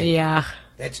there. yeah.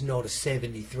 That's not a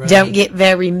 73. Don't get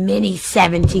very many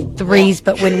 73s,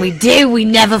 but when we do, we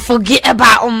never forget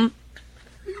about them.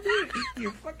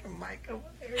 your fucking mic over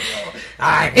there.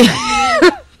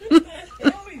 I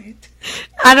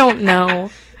I don't know.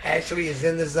 Ashley is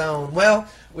in the zone. Well,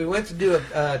 we went to do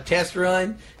a test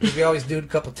run. We always do a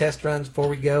couple test runs before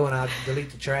we go, and I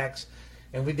delete the tracks.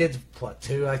 And we did, what,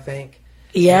 2, I think?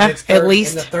 Yeah, And it's at third-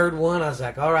 least. In the third one, I was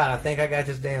like, all right, I think I got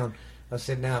this down. I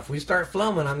said, now, if we start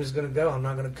flowing, I'm just going to go. I'm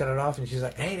not going to cut it off. And she's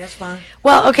like, hey, that's fine.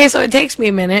 Well, okay, so it takes me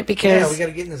a minute Yeah, we because got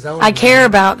to get in the zone. I care man.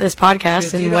 about this podcast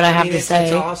 'Cause, and you know, what I have mean, to it's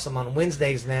say. awesome on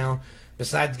Wednesdays now.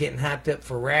 Besides getting hyped up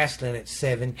for wrestling at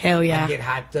 7, Hell yeah. I get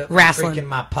hyped up Wrestling. for freaking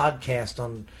my podcast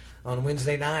on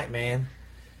Wednesday night, man.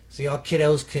 So y'all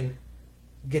kiddos can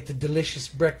get the delicious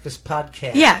breakfast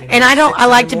podcast. Yeah, you know, and at 6 I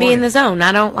like to be in morning. the zone.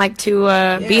 I don't like to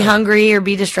be Yeah. hungry or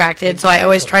be distracted, so I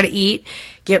always Exactly. try to eat,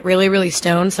 get really, really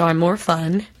stoned, so I'm more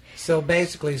fun. So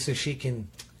basically, so she can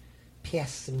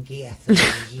pass some gas in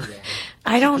the year.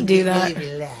 I don't do that.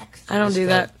 Really relax. I don't do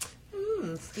that.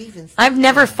 Steven. I've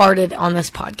never farted on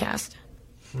this podcast.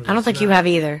 I don't think you have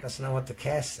either. That's not what the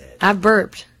cast said. I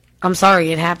burped. I'm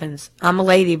sorry, it happens. I'm a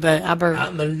lady, but I burped.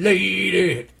 I'm a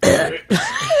lady.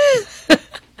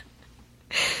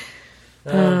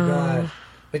 Oh, God.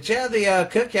 But yeah, the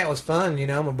cookout was fun. You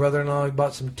know, my brother-in-law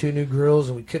bought two new grills,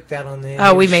 and we cooked out on them.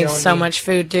 Oh, He we was made showing so me- much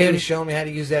food, He was dude. showing me how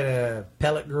to use that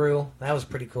pellet grill. That was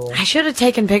pretty cool. I should have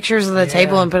taken pictures of the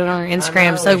table and put it on our I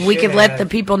Instagram know, so we could should let have. the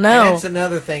people And know that's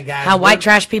another thing, guys. how white We're-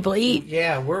 trash people eat.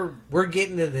 Yeah, we're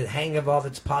getting to the hang of all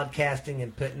this podcasting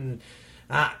and putting,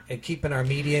 and keeping our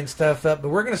media and stuff up. But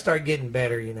we're going to start getting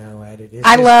better, you know, at it. It's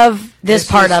I just- love this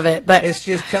it's part just- of it, but it's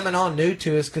just coming on new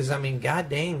to us because I mean, god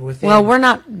dang, within well, we're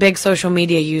not big social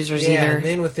media users yeah, either. and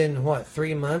then within what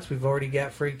 3 months, we've already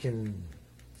got freaking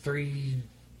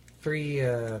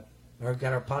or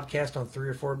got our podcast on 3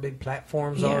 or 4 big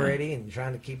platforms Yeah. already, and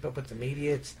trying to keep up with the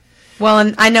media. It's Well,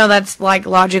 and I know that's like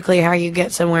logically how you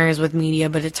get somewhere is with media,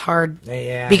 but it's hard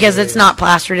yeah, because it it's is. not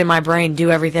plastered in my brain.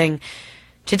 Do everything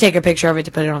to take a picture of it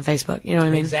to put it on Facebook. You know what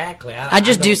I mean? Exactly. I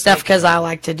just do don't stuff think- because I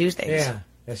like to do things. Yeah,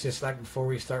 it's just like before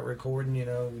we start recording. You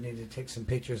know, we need to take some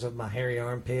pictures of my hairy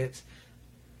armpits.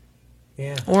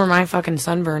 Yeah. Or my fucking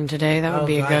sunburn today. That would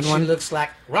be a God, good She one. looks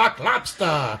like rock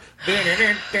lobster.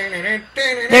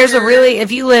 There's a really,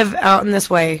 if you live out in this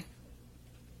way,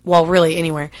 well, really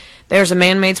anywhere, there's a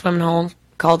man-made swimming hole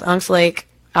called Unks Lake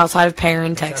outside of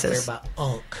Perrin, Texas. Out there by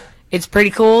Unk. It's pretty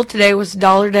cool. Today was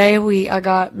 $1 day. I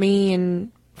got me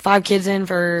and 5 kids in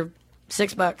for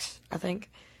 $6, I think.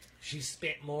 She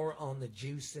spent more on the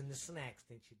juice and the snacks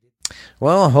than she did.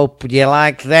 Well, I hope you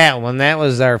liked that one. That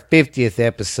was our 50th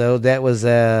episode. That was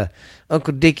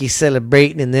Uncle Dickie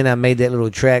celebrating, and then I made that little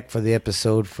track for the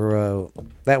episode for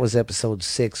that was episode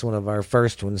 6, one of our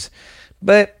first ones.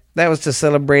 But that was to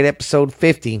celebrate episode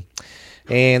 50.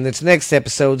 And this next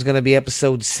episode is going to be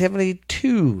episode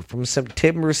 72 from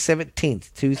September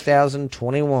 17th,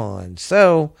 2021.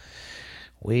 So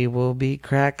we will be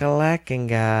crack-a-lacking,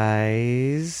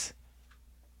 guys.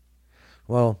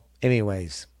 Well,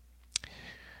 anyways.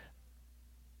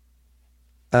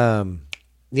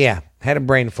 Yeah, had a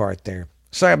brain fart there.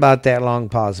 Sorry about that long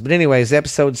pause. But anyways,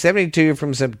 episode 72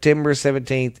 from September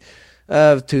 17th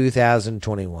of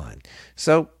 2021.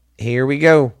 So here we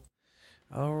go.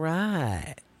 All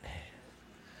right.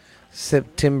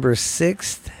 September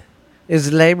 6th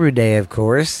is Labor Day, of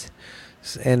course.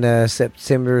 And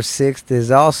September 6th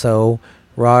is also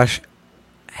Rosh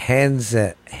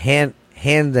Hanza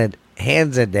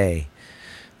Day.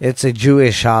 It's a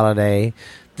Jewish holiday.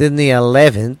 Then the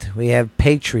 11th, we have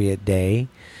Patriot Day.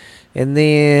 And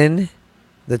then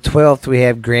the 12th, we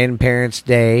have Grandparents'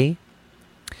 Day.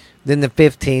 Then the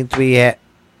 15th, we have...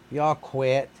 Y'all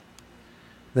quit.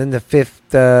 Then the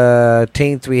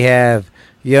 15th, we have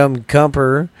Yom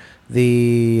Kippur.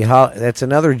 That's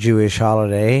another Jewish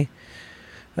holiday.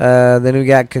 Then we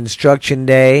got Construction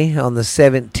Day on the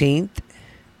 17th.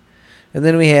 And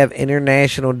then we have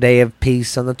International Day of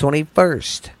Peace on the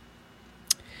 21st.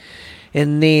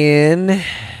 And then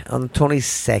on the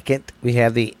 22nd, we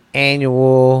have the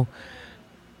annual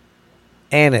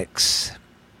Annex.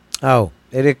 Oh,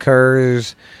 it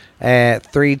occurs at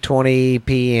 3:20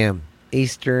 p.m.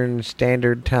 Eastern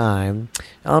Standard Time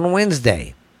on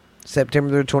Wednesday,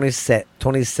 September the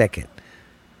 22nd.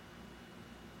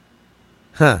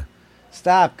 Huh.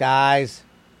 Stop, guys.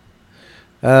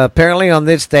 Apparently on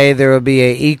this day, there will be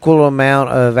an equal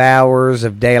amount of hours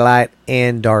of daylight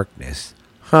and darkness.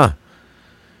 Huh.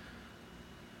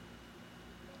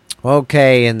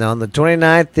 Okay, and on the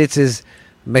 29th, this is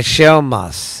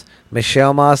Michaelmas.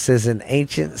 Michaelmas is an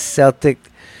ancient Celtic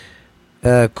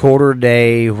quarter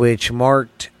day which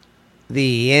marked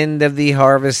the end of the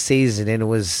harvest season and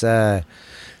was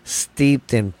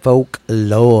steeped in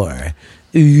folklore.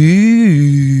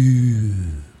 Ooh,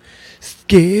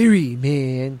 scary,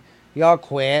 man. Y'all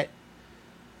quit.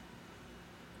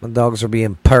 My dogs are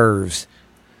being pervs.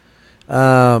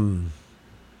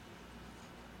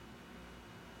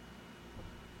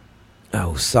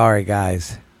 Oh, sorry,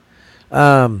 guys.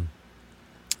 The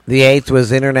 8th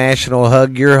was International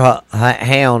Hug Your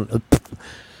Hound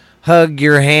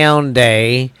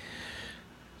Day.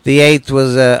 The 8th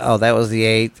was that was the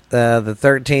 8th. The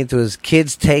 13th was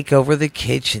Kids Take Over the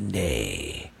Kitchen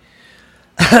Day.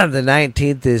 The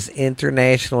 19th is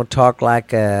International Talk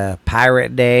Like a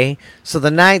Pirate Day. So the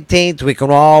 19th we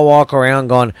can all walk around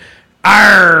going,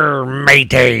 "Arr,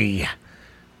 matey."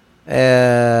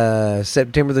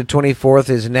 September the 24th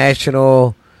is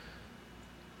National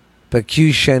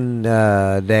Percussion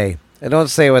Day. I don't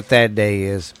say what that day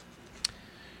is.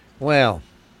 Well,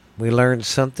 we learned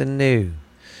something new.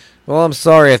 Well, I'm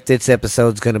sorry if this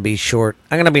episode's going to be short.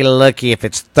 I'm going to be lucky if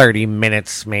it's 30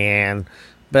 minutes, man.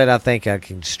 But I think I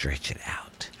can stretch it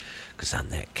out because I'm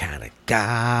that kind of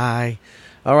guy.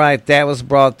 All right, that was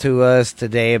brought to us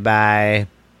today by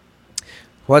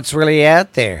What's Really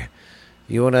Out There.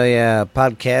 You want a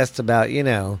podcast about,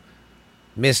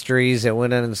 mysteries that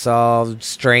went unsolved,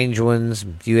 strange ones,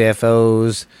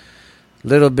 UFOs,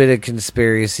 little bit of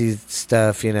conspiracy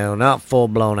stuff, not full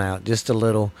blown out, just a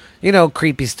little,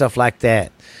 creepy stuff like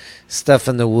that. Stuff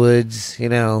in the woods,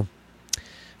 then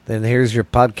here's your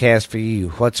podcast for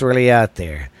you. What's really out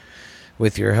there?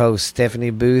 With your host, Stephanie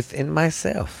Booth, and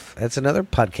myself. That's another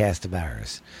podcast of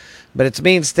ours. But it's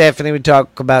me and Stephanie. We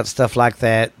talk about stuff like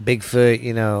that.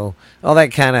 Bigfoot, all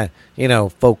that kind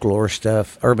of, folklore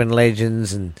stuff. Urban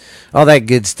legends and all that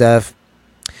good stuff.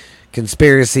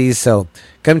 Conspiracies. So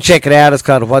come check it out. It's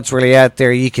called What's Really Out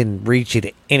There. You can reach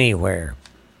it anywhere.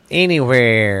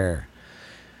 Anywhere.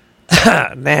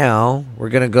 Now, we're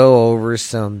going to go over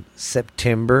some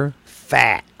September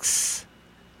facts.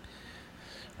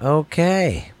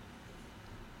 Okay.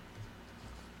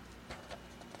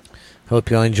 Hope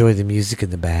y'all enjoy the music in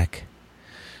the back.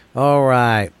 All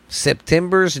right.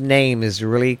 September's name is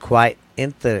really quite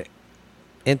interesting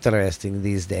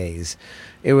these days.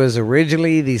 It was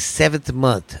originally the 7th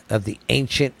month of the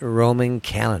ancient Roman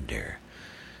calendar.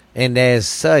 And as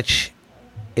such,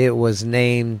 it was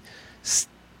named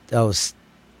Septem,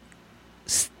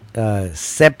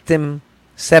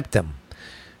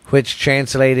 which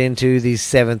translated into the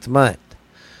 7th month.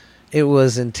 It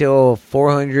was until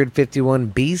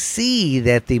 451 BC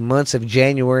that the months of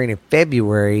January and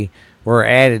February were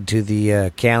added to the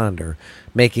calendar,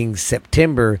 making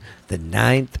September the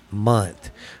 9th month.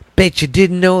 Bet you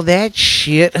didn't know that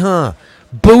shit, huh?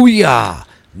 Booyah!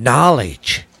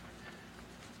 Knowledge.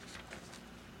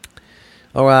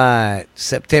 All right.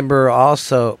 September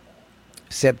also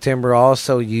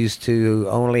used to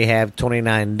only have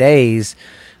 29 days,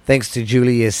 thanks to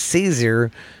Julius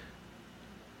Caesar.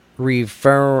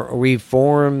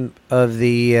 Reform of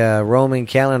the Roman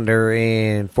calendar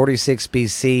in 46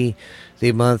 BC,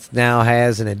 the month now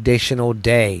has an additional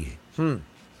day.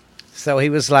 So he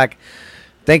was like,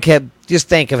 think of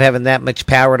having that much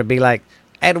power to be like,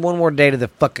 add one more day to the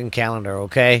fucking calendar,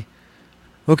 okay?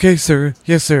 Okay, sir.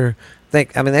 Yes, sir.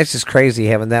 That's just crazy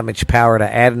having that much power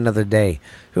to add another day.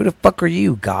 Who the fuck are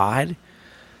you, God?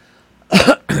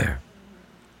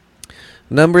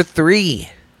 Number 3.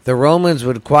 The Romans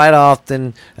would quite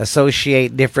often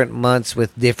associate different months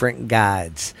with different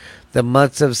gods. The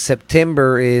month of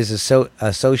September is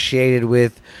associated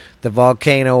with the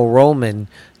volcano Roman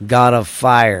god of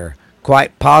fire,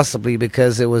 quite possibly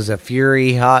because it was a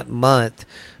fury hot month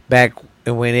back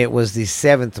when it was the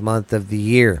 7th month of the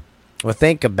year. Well,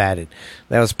 think about it.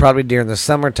 That was probably during the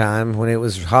summertime when it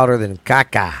was hotter than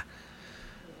caca.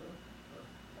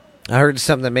 I heard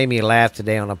something that made me laugh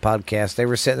today on a podcast. They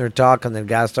were sitting there talking, and the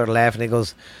guy started laughing. He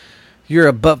goes, "You're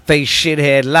a butt-faced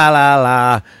shithead, la, la,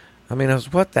 la." I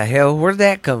was, what the hell? Where'd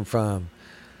that come from?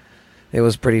 It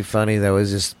was pretty funny, though. It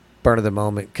was just spur of the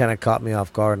moment. Kind of caught me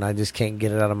off guard, and I just can't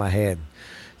get it out of my head.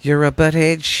 You're a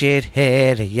butthead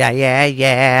shithead, yeah, yeah,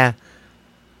 yeah.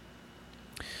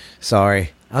 Sorry.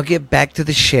 I'll get back to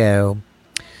the show.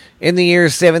 In the year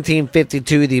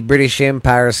 1752, the British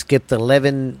Empire skipped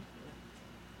 11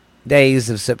 days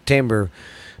of September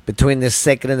between the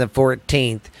 2nd and the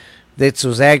 14th. This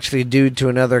was actually due to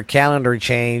another calendar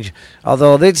change,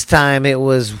 although this time it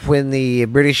was when the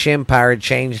British Empire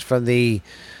changed from the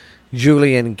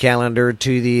Julian calendar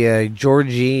to the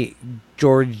Georgian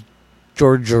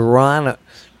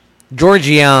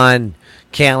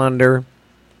calendar.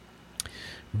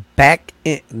 Back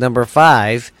in number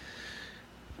 5,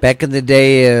 back in the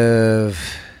day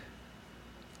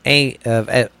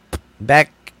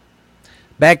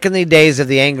back in the days of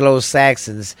the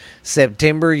Anglo-Saxons,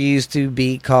 September used to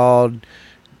be called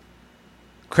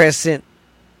Crescent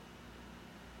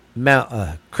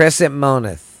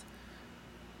Month,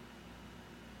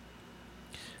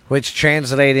 which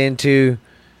translated into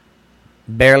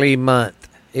barley month.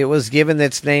 It was given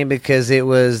its name because it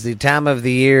was the time of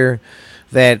the year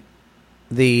that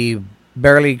the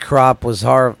barley crop was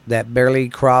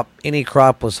any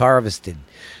crop was harvested.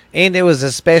 And it was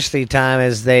especially time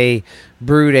as they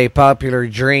brewed a popular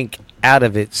drink out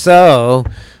of it. So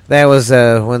that was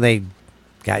when they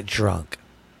got drunk.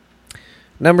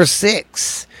 Number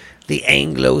 6, the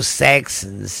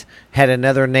Anglo-Saxons had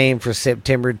another name for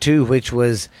September too, which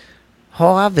was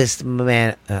Harvest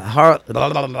Maneth.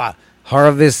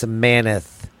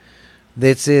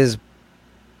 This is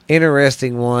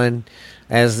interesting one,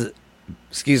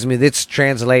 that's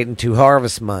translating to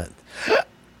harvest month.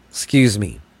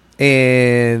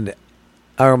 And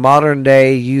our modern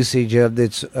day usage of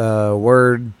this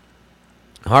word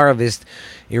harvest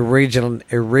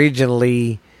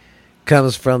originally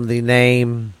comes from the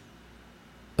name.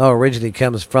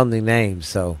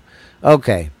 So,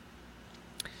 okay.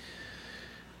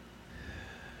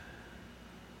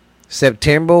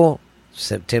 September,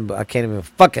 I can't even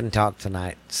fucking talk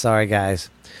tonight. Sorry, guys.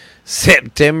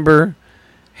 September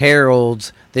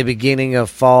heralds the beginning of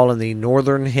fall in the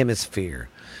northern hemisphere,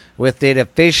 with it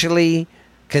officially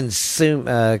consuming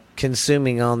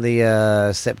on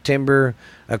the September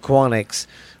equinox,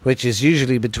 which is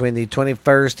usually between the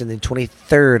 21st and the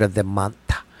 23rd of the month.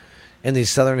 In the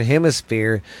southern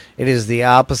hemisphere, it is the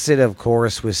opposite, of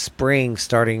course, with spring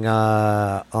starting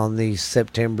on the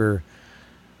September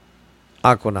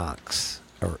equinox.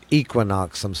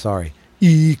 I'm sorry.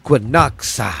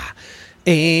 Equinoxa.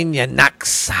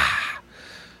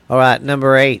 All right,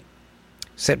 number 8.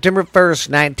 September 1st,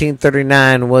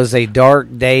 1939 was a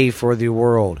dark day for the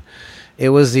world. It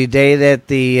was the day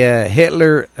that It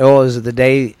was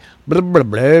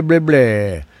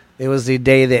the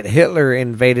day that Hitler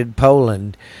invaded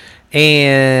Poland,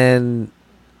 and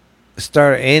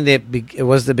it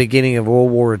was the beginning of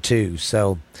World War II.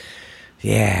 So,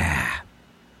 yeah.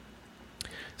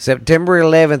 September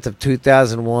 11th of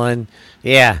 2001,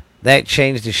 yeah, that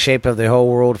changed the shape of the whole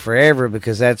world forever,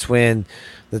 because that's when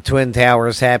the Twin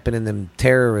Towers happened and them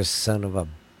terrorist son of a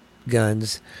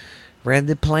guns ran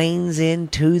the planes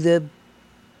into the...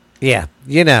 Yeah,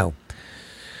 you know.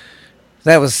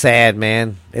 That was sad,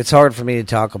 man. It's hard for me to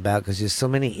talk about because just so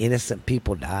many innocent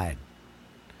people died.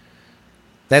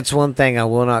 That's one thing I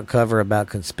will not cover about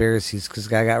conspiracies,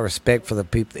 because I got respect for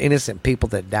the innocent people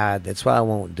that died. That's why I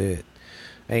won't do it.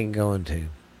 I ain't going to.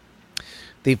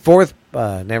 The 4th,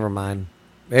 never mind.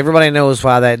 Everybody knows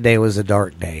why that day was a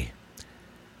dark day.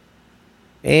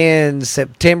 And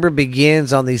September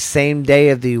begins on the same day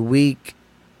of the week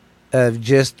of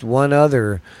just one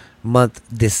other month,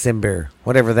 December,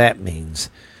 whatever that means.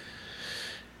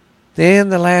 Then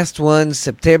the last one,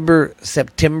 September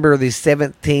the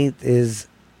 17th,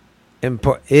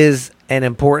 is an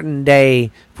important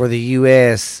day for the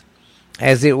U.S.,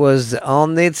 as it was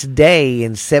on its day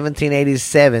in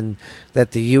 1787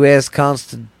 that the U.S.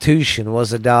 Constitution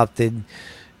was adopted.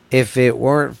 If it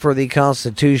weren't for the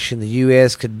Constitution, the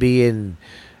U.S. could be an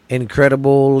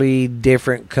incredibly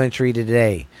different country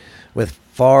today, with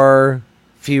far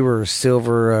civil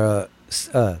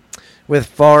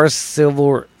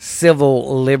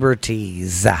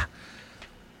liberties.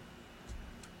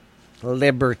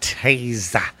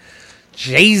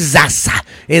 Jesus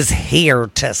is here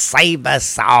to save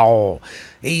us all.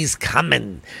 He's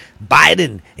coming.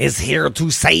 Biden is here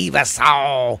to save us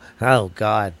all. Oh,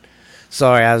 God.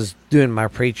 Sorry, I was doing my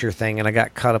preacher thing and I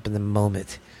got caught up in the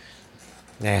moment.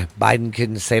 Nah, Biden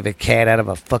couldn't save a cat out of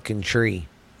a fucking tree.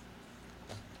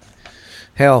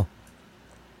 Hell,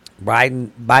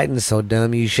 Biden's so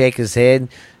dumb, you shake his head,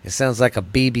 it sounds like a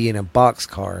BB in a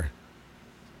boxcar.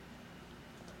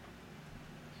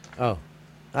 Oh,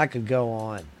 I could go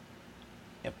on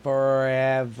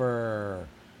forever.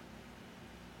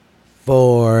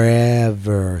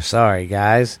 Sorry,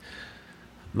 guys.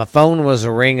 My phone was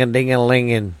a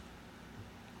ring-a-ding-a-lingin'.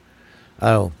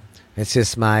 Oh, it's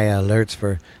just my alerts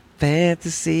for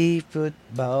fantasy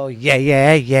football.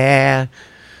 Yeah.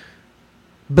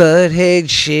 Butthead,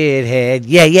 shithead.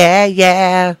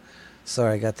 Yeah.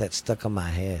 Sorry, I got that stuck on my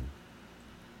head.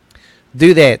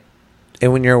 Do that.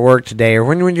 And when you're at work today, or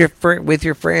when you're with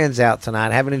your friends out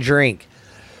tonight having a drink,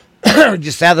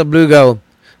 just out of the blue go,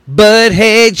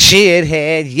 butthead,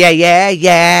 shithead,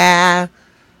 yeah.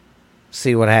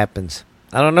 See what happens.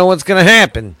 I don't know what's going to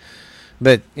happen,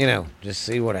 but, just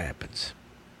see what happens.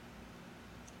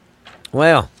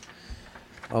 Well,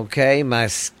 okay, my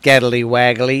scattily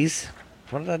wagglies.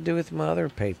 What did I do with my other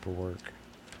paperwork?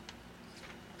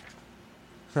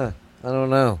 I don't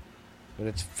know, but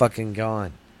it's fucking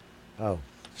gone. Oh,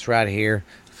 it's right here.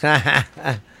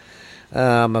 I'm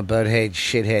a butthead,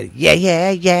 shithead.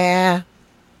 Yeah.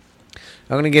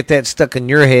 I'm going to get that stuck in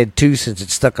your head, too, since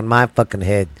it's stuck in my fucking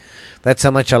head. That's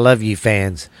how much I love you,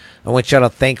 fans. I want y'all to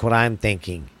think what I'm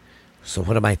thinking. So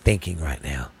what am I thinking right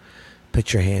now?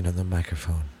 Put your hand on the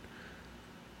microphone.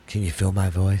 Can you feel my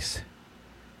voice?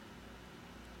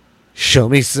 Show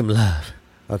me some love.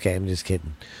 Okay, I'm just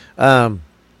kidding. Yeah,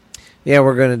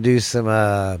 we're going to do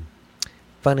some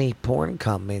funny porn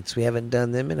comments. We haven't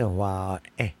done them in a while.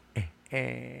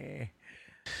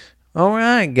 All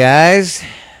right, guys.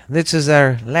 This is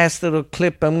our last little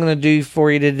clip I'm going to do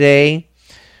for you today.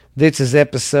 This is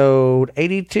episode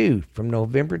 82 from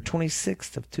November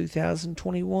 26th of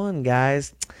 2021,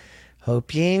 guys.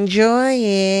 Hope you enjoy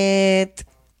it.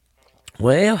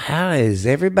 Well, how is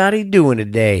everybody doing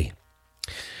today?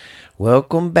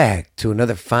 Welcome back to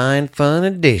another fine, fun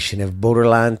edition of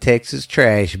Borderline Texas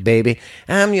Trash, baby.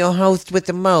 I'm your host with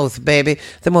the most, baby.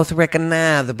 The most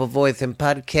recognizable voice in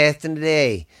podcasting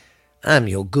today. I'm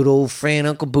your good old friend,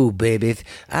 Uncle Boo, baby.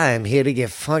 I am here to get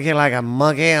funky like a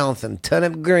monkey on some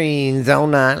turnip greens all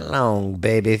night long,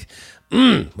 baby.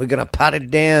 We're gonna pot it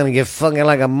down and get funky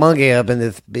like a monkey up in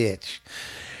this bitch.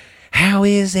 How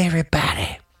is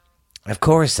everybody? Of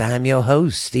course, I'm your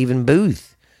host, Stephen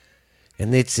Booth.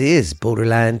 And this is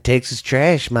Borderline Texas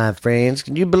Trash, my friends.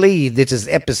 Can you believe this is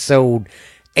episode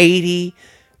 80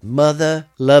 Mother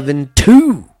Loving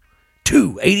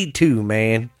 82,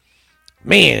 man.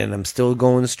 Man, I'm still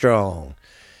going strong.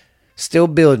 Still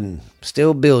building,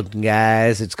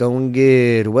 guys. It's going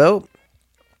good. Well,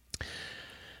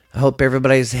 I hope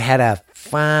everybody's had a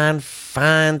fine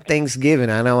Thanksgiving.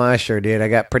 I know I sure did. I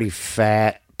got pretty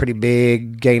fat, pretty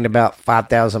big, gained about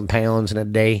 5,000 pounds in a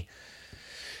day.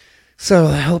 So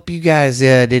I hope you guys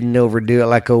didn't overdo it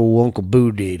like old Uncle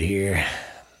Boo did here.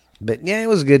 But yeah, it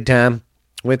was a good time.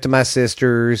 Went to my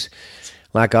sister's,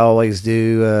 like I always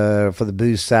do, for the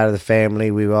Booth side of the family.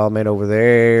 We all met over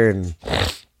there, and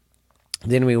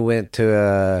then we went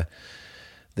to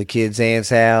the kids' aunt's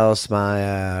house.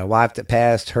 My wife that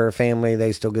passed, her family,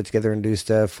 they still get together and do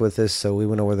stuff with us, so we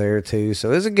went over there too. So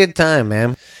it was a good time,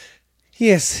 man.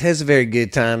 Yes, it was a very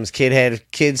good time.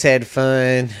 Kids had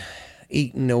fun,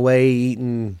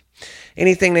 eating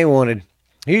anything they wanted.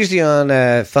 Usually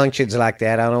on functions like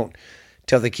that, I don't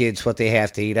tell the kids what they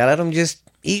have to eat. I let them just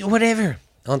eat whatever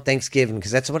on Thanksgiving,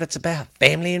 because that's what it's about.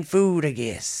 Family and food, I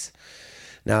guess.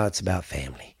 No, it's about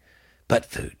family, but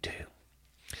food too.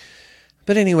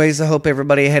 But anyways, I hope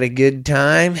everybody had a good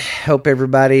time. Hope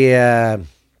everybody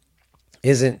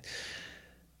isn't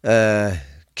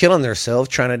killing themselves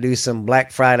trying to do some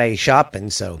Black Friday shopping,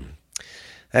 so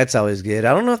that's always good.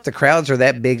 I don't know if the crowds are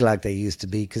that big like they used to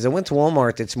be, because I went to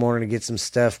Walmart this morning to get some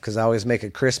stuff, because I always make a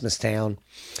Christmas town.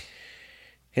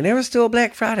 And there was still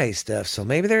Black Friday stuff, so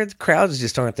maybe the crowds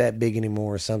just aren't that big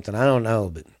anymore or something. I don't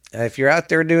know, but if you're out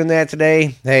there doing that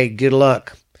today, hey, good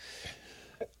luck.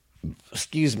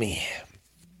 Excuse me.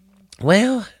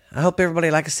 Well, I hope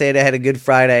everybody, like I said, had a good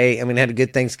Friday. Had a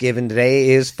good Thanksgiving.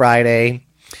 Today is Friday.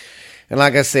 And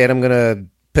like I said, I'm going to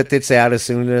put this out as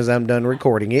soon as I'm done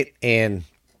recording it. And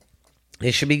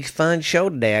it should be a fun show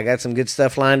today. I got some good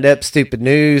stuff lined up. Stupid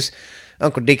news.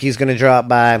 Uncle Dickie's going to drop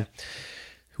by.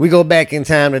 We go back in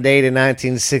time today to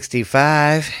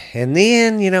 1965. And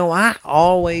then, I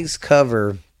always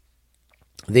cover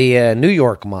the New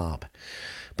York mob.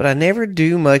 But I never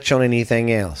do much on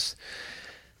anything else.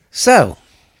 So,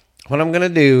 what I'm going to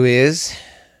do is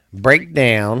break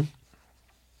down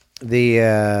the...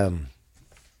 I'm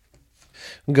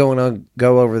going to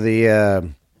go over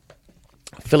the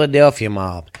Philadelphia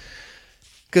mob.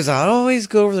 Because I always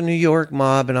go over the New York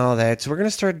mob and all that. So we're going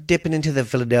to start dipping into the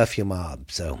Philadelphia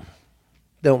mob. So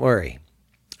don't worry.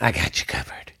 I got you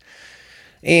covered.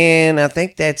 And I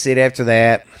think that's it after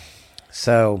that.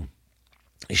 So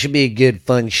it should be a good,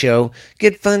 fun show.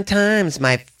 Good, fun times,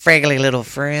 my fraggly little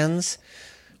friends.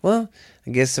 Well,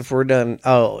 I guess if we're done.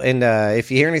 Oh, and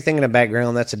if you hear anything in the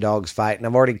background, that's a dog's fighting.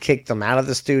 I've already kicked them out of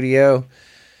the studio.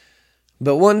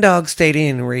 But one dog stayed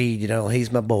in, Reed.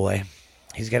 He's my boy.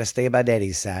 He's got to stay by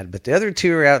Daddy's side. But the other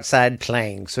two are outside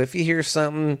playing. So if you hear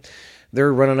something,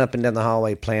 they're running up and down the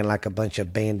hallway playing like a bunch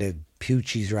of banded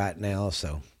poochies right now.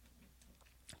 So,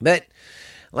 but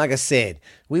like I said,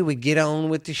 we would get on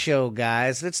with the show,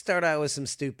 guys. Let's start out with some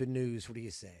stupid news. What do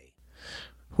you say?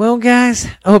 Well, guys,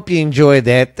 I hope you enjoyed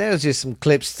that. That was just some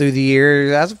clips through the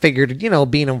year. I figured,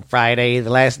 being on Friday, the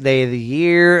last day of the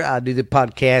year, I'll do the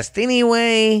podcast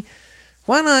anyway.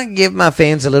 Why not give my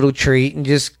fans a little treat and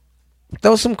just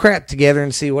throw some crap together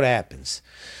and see what happens?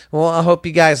 Well, I hope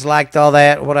you guys liked all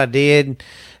that, what I did.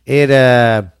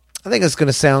 I think it's going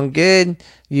to sound good.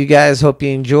 You guys, hope you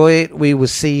enjoy it. We will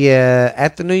see you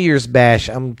at the New Year's Bash.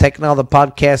 I'm taking all the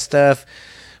podcast stuff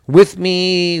with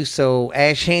me, so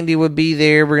Ash Handy would be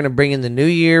there. We're going to bring in the new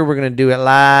year. We're going to do it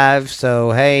live.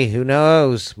 So, hey, who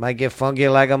knows? Might get funky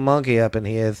like a monkey up in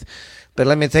here. But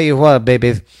let me tell you what,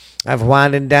 baby. I've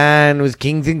wined and dined with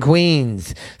kings and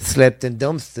queens, slept in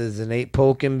dumpsters and ate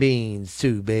pork and beans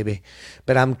too, baby.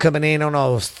 But I'm coming in on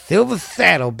a silver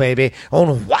saddle, baby,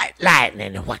 on white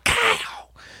lightning. Wow.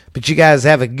 But you guys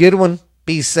have a good one.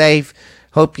 Be safe.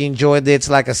 Hope you enjoyed this.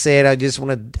 Like I said, I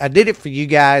did it for you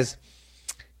guys.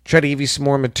 Try to give you some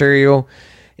more material.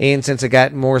 And since I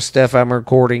got more stuff I'm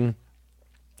recording,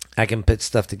 I can put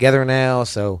stuff together now,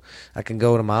 so I can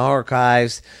go to my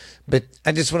archives. But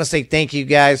I just want to say thank you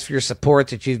guys for your support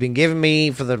that you've been giving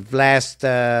me for the last,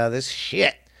 this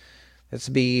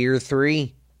will be year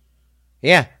 3.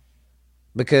 Yeah.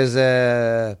 Because,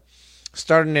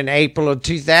 starting in April of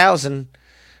 2000,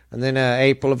 and then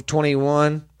April of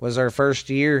 21 was our first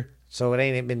year. So it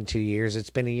ain't been 2 years. It's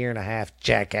been a year and a half,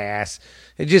 jackass.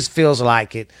 It just feels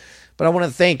like it. But I want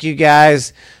to thank you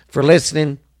guys for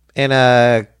listening.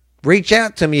 And reach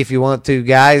out to me if you want to,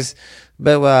 guys.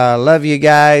 But love you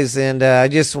guys. And I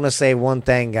just want to say one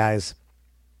thing, guys,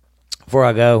 before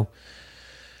I go.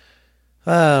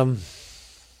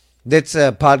 This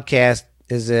podcast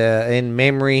is in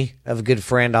memory of a good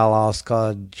friend I lost.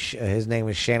 His name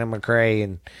was Shannon McCrae,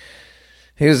 and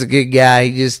he was a good guy.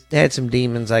 He just had some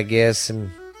demons, I guess, and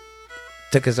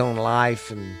took his own life.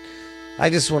 And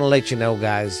I just want to let you know,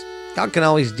 guys, y'all can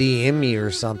always DM me or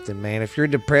something, man. If you're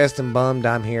depressed and bummed,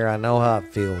 I'm here. I know how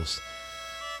it feels.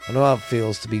 I know how it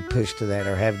feels to be pushed to that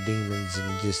or have demons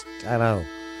and just, I know.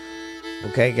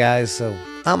 Okay, guys, so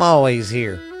I'm always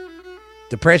here.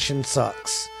 Depression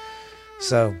sucks.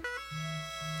 So,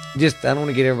 I don't want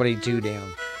to get everybody too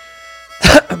down.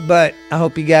 But I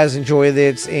hope you guys enjoy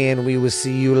this, and we will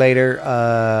see you later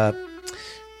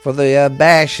for the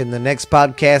bash. And the next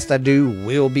podcast I do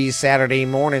will be Saturday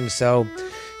morning. So,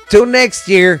 till next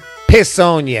year, piss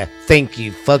on you. Thank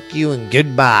you, fuck you, and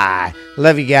goodbye.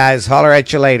 Love you guys. Holler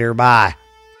at you later. Bye.